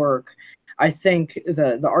body of work, I think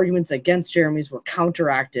the arguments against Jeremy's were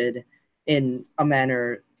counteracted in a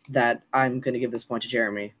manner that I'm going to give this point to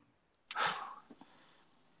Jeremy.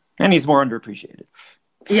 And he's more underappreciated.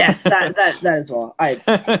 Yes, that as well. I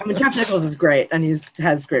mean, Jeff Nichols is great, and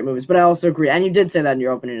has great movies. But I also agree, and you did say that in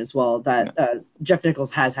your opening as well, that Jeff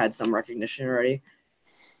Nichols has had some recognition already.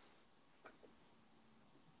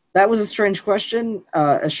 That was a strange question,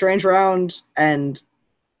 a strange round, and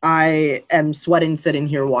I am sweating sitting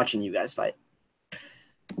here watching you guys fight.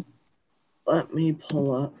 Let me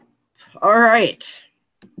pull up. All right.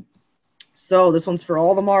 So this one's for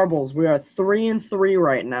all the marbles. We are 3-3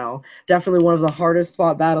 right now. Definitely one of the hardest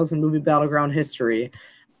fought battles in movie Battleground history.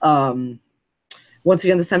 Once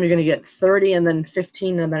again, this time you're going to get 30 and then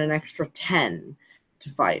 15 and then an extra 10 to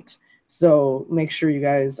fight. So make sure you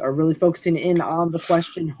guys are really focusing in on the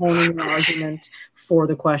question, honing your argument for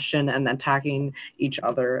the question, and attacking each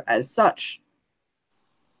other as such.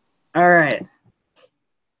 All right.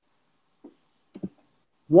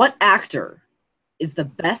 What actor is the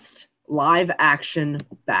best live-action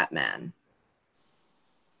Batman?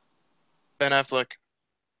 Ben Affleck.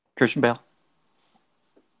 Christian Bale.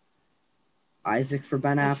 Isaac for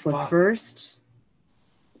Ben Affleck first.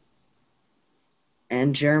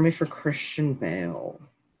 And Jeremy for Christian Bale.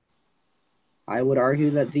 I would argue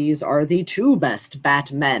that these are the two best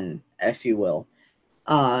Batmen, if you will.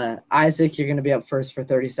 Isaac, you're going to be up first for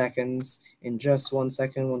 30 seconds in just 1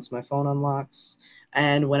 second once my phone unlocks.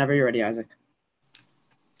 And whenever you're ready, Isaac.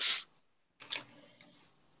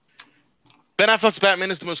 Ben Affleck's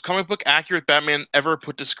Batman is the most comic book accurate Batman ever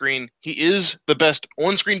put to screen. He is the best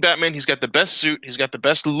on-screen Batman. He's got the best suit. He's got the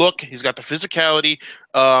best look. He's got the physicality.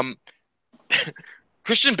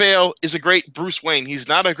 Christian Bale is a great Bruce Wayne. He's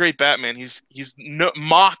not a great Batman. He's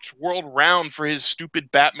mocked world round for his stupid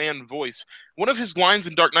Batman voice. One of his lines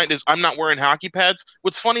in Dark Knight is, "I'm not wearing hockey pads."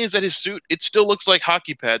 What's funny is that his suit, it still looks like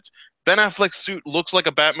hockey pads. Ben Affleck's suit looks like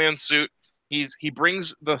a Batman suit. He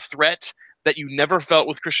brings the threat that you never felt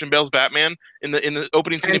with Christian Bale's Batman in the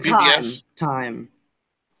opening scene of BVS. Time.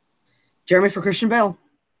 Jeremy for Christian Bale.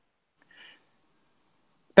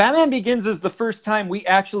 Batman Begins is the first time we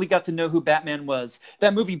actually got to know who Batman was.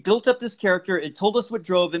 That movie built up this character. It told us what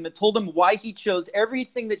drove him. It told him why he chose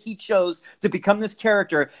everything that he chose to become this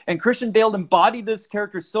character. And Christian Bale embodied this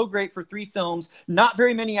character so great for 3 films. Not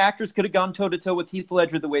very many actors could have gone toe-to-toe with Heath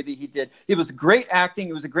Ledger the way that he did. It was great acting.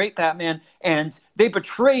 It was a great Batman. And they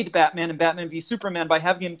betrayed Batman in Batman v Superman by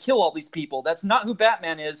having him kill all these people. That's not who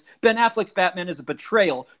Batman is. Ben Affleck's Batman is a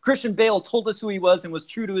betrayal. Christian Bale told us who he was and was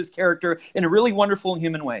true to his character in a really wonderful and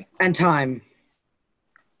human way. And time.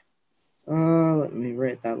 Let me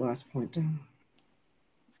write that last point down.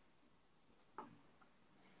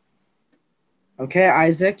 Okay,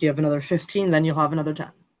 Isaac, you have another 15, then you'll have another 10.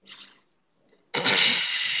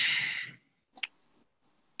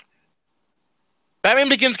 Batman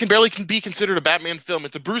Begins can barely be considered a Batman film.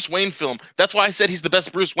 It's a Bruce Wayne film. That's why I said he's the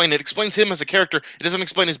best Bruce Wayne. It explains him as a character. It doesn't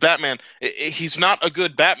explain his Batman. He's not a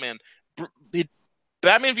good Batman.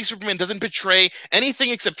 Batman v Superman doesn't betray anything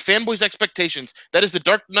except fanboys' expectations. That is the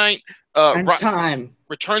Dark Knight time.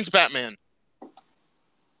 Returns Batman.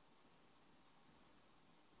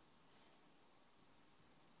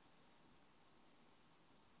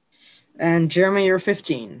 And Jeremy, you're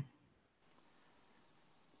 15.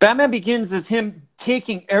 Batman Begins is him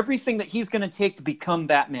taking everything that he's going to take to become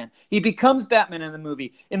Batman. He becomes Batman in the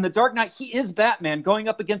movie. In The Dark Knight, he is Batman going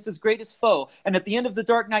up against his greatest foe. And at the end of The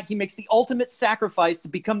Dark Knight, he makes the ultimate sacrifice to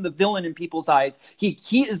become the villain in people's eyes. He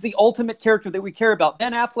is the ultimate character that we care about.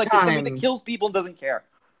 Ben Affleck is somebody that kills people and doesn't care.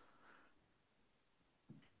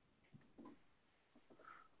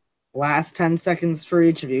 Last 10 seconds for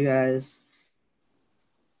each of you guys.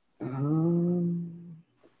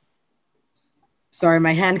 Sorry,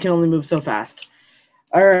 my hand can only move so fast.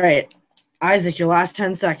 All right. Isaac, your last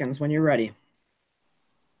 10 seconds when you're ready.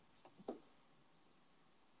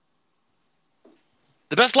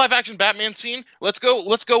 The best live-action Batman scene? Let's go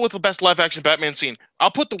with the best live-action Batman scene.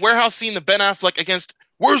 I'll put the warehouse scene of Ben Affleck against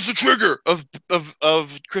 "Where's the trigger?" of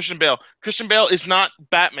Christian Bale. Christian Bale is not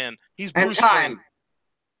Batman. He's Bruce Wayne.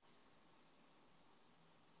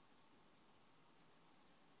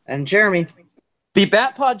 And Jeremy. The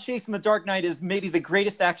Batpod chase in The Dark Knight is maybe the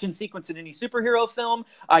greatest action sequence in any superhero film.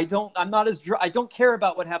 I don't care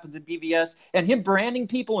about what happens in BVS, and him branding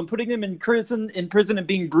people and putting them in prison and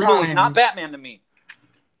being brutal is not Batman to me.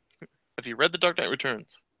 Have you read The Dark Knight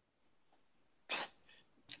Returns?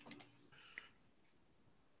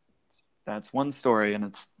 That's one story, and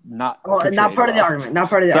it's not. Well, not part of the argument. Not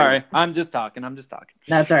part of the argument. Sorry, I'm just talking.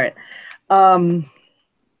 That's all right.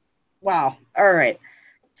 Wow. All right.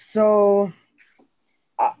 So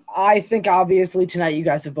I think obviously tonight you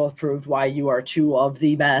guys have both proved why you are two of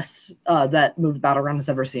the best that movie Battleground has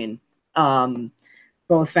ever seen. But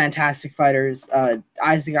both fantastic fighters.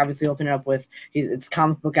 Isaac obviously opening up with it's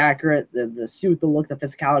comic book accurate, the suit, the look, the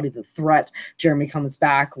physicality, the threat. Jeremy comes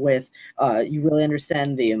back with you really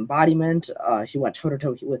understand the embodiment. He went toe to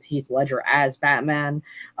toe with Heath Ledger as Batman.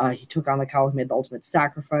 He took on the cowl who made the ultimate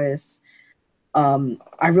sacrifice.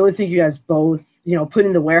 I really think you guys both,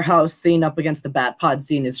 putting the warehouse scene up against the Batpod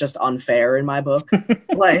scene is just unfair in my book.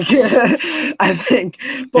 Like, I think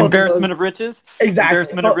both embarrassment of riches. Exactly.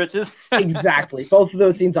 Embarrassment of riches. Exactly. Both of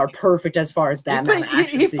those scenes are perfect as far as Batman.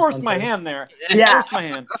 He forced my hand there. Yeah. He forced my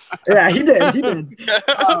hand. Yeah, he did. He did.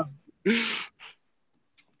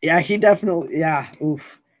 Yeah, he definitely. Yeah.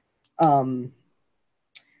 Oof.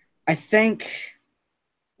 I think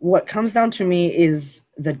what comes down to me is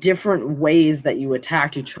the different ways that you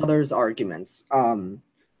attacked each other's arguments.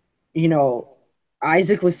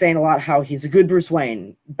 Isaac was saying a lot how he's a good Bruce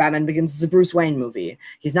Wayne. Batman Begins is a Bruce Wayne movie.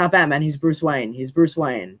 He's not Batman, he's Bruce Wayne. He's Bruce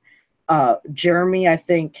Wayne. Jeremy, I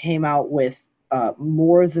think, came out with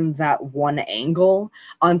more than that one angle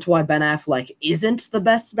onto why Ben Affleck isn't the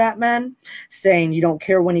best Batman, saying you don't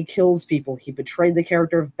care when he kills people. He betrayed the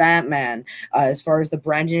character of Batman. As far as the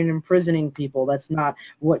branding and imprisoning people, that's not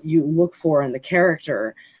what you look for in the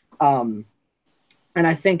character. And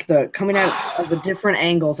I think coming out of the different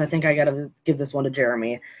angles, I think I got to give this one to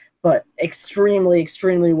Jeremy, but extremely,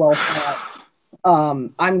 extremely well thought.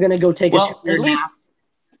 I'm going to go take a nap.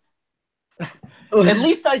 At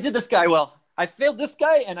least I did this guy well. I failed this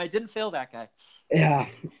guy, and I didn't fail that guy. Yeah.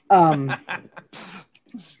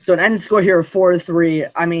 So an end score here of 4-3.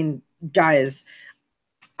 I mean, guys,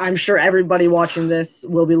 I'm sure everybody watching this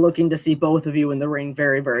will be looking to see both of you in the ring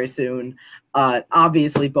very, very soon.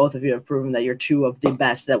 Obviously, both of you have proven that you're two of the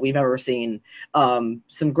best that we've ever seen.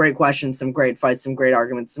 Some great questions, some great fights, some great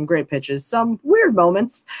arguments, some great pitches, some weird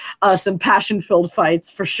moments, some passion-filled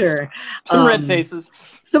fights for sure. Some red faces.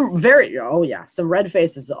 Some red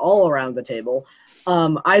faces all around the table.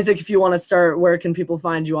 Isaac, if you want to start, where can people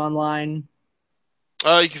find you online?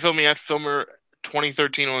 You can find me at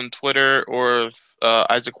Filmer2013 on Twitter or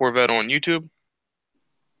Isaac Horvat on YouTube.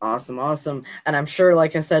 Awesome. And I'm sure,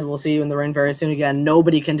 like I said, we'll see you in the ring very soon again.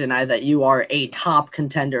 Nobody can deny that you are a top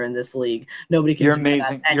contender in this league. Nobody can. You're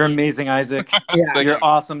amazing. You're amazing, Isaac. Yeah, you're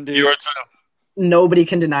awesome, dude. You are too. Nobody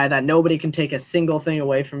can deny that. Nobody can take a single thing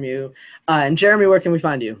away from you. And Jeremy, where can we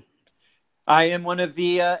find you? I am one of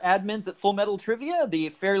the admins at Full Metal Trivia, the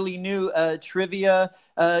fairly new trivia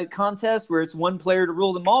contest where it's one player to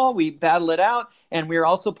rule them all. We battle it out, and we are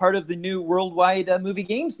also part of the new Worldwide Movie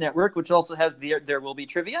Games Network, which also has There Will Be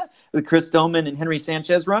Trivia with Chris Doman and Henry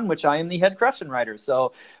Sanchez run, which I am the head question writer.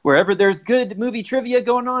 So wherever there's good movie trivia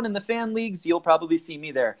going on in the fan leagues, you'll probably see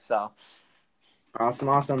me there. So.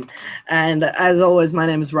 Awesome. And as always, my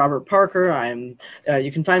name is Robert Parker.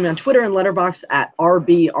 You can find me on Twitter and Letterboxd at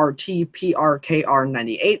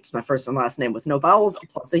RBRTPRKR98. It's my first and last name with no vowels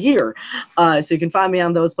plus a year. So you can find me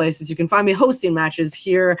on those places. You can find me hosting matches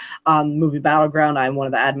here on Movie Battleground. I'm one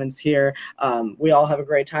of the admins here. We all have a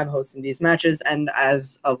great time hosting these matches. And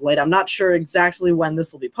as of late, I'm not sure exactly when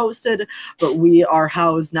this will be posted, but we are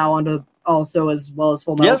housed now under also as well as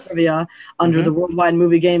Full Metal Trivia under the Worldwide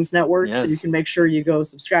Movie Games Network. So you can make sure you go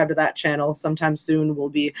subscribe to that channel. Sometime soon we'll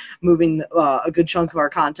be moving a good chunk of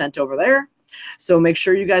our content over there. So make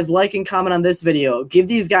sure you guys like and comment on this video. Give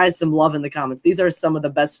these guys some love in the comments. These are some of the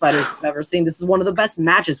best fighters we've ever seen. This is one of the best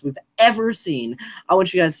matches we've ever seen. I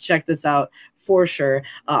want you guys to check this out for sure.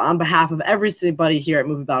 On behalf of everybody here at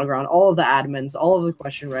Movie Battleground, all of the admins, all of the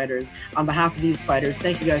question writers, on behalf of these fighters,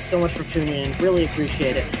 thank you guys so much for tuning in. Really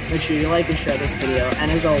appreciate it. Make sure you like and share this video.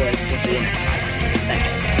 And as always, we'll see you next time.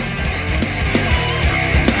 Thanks.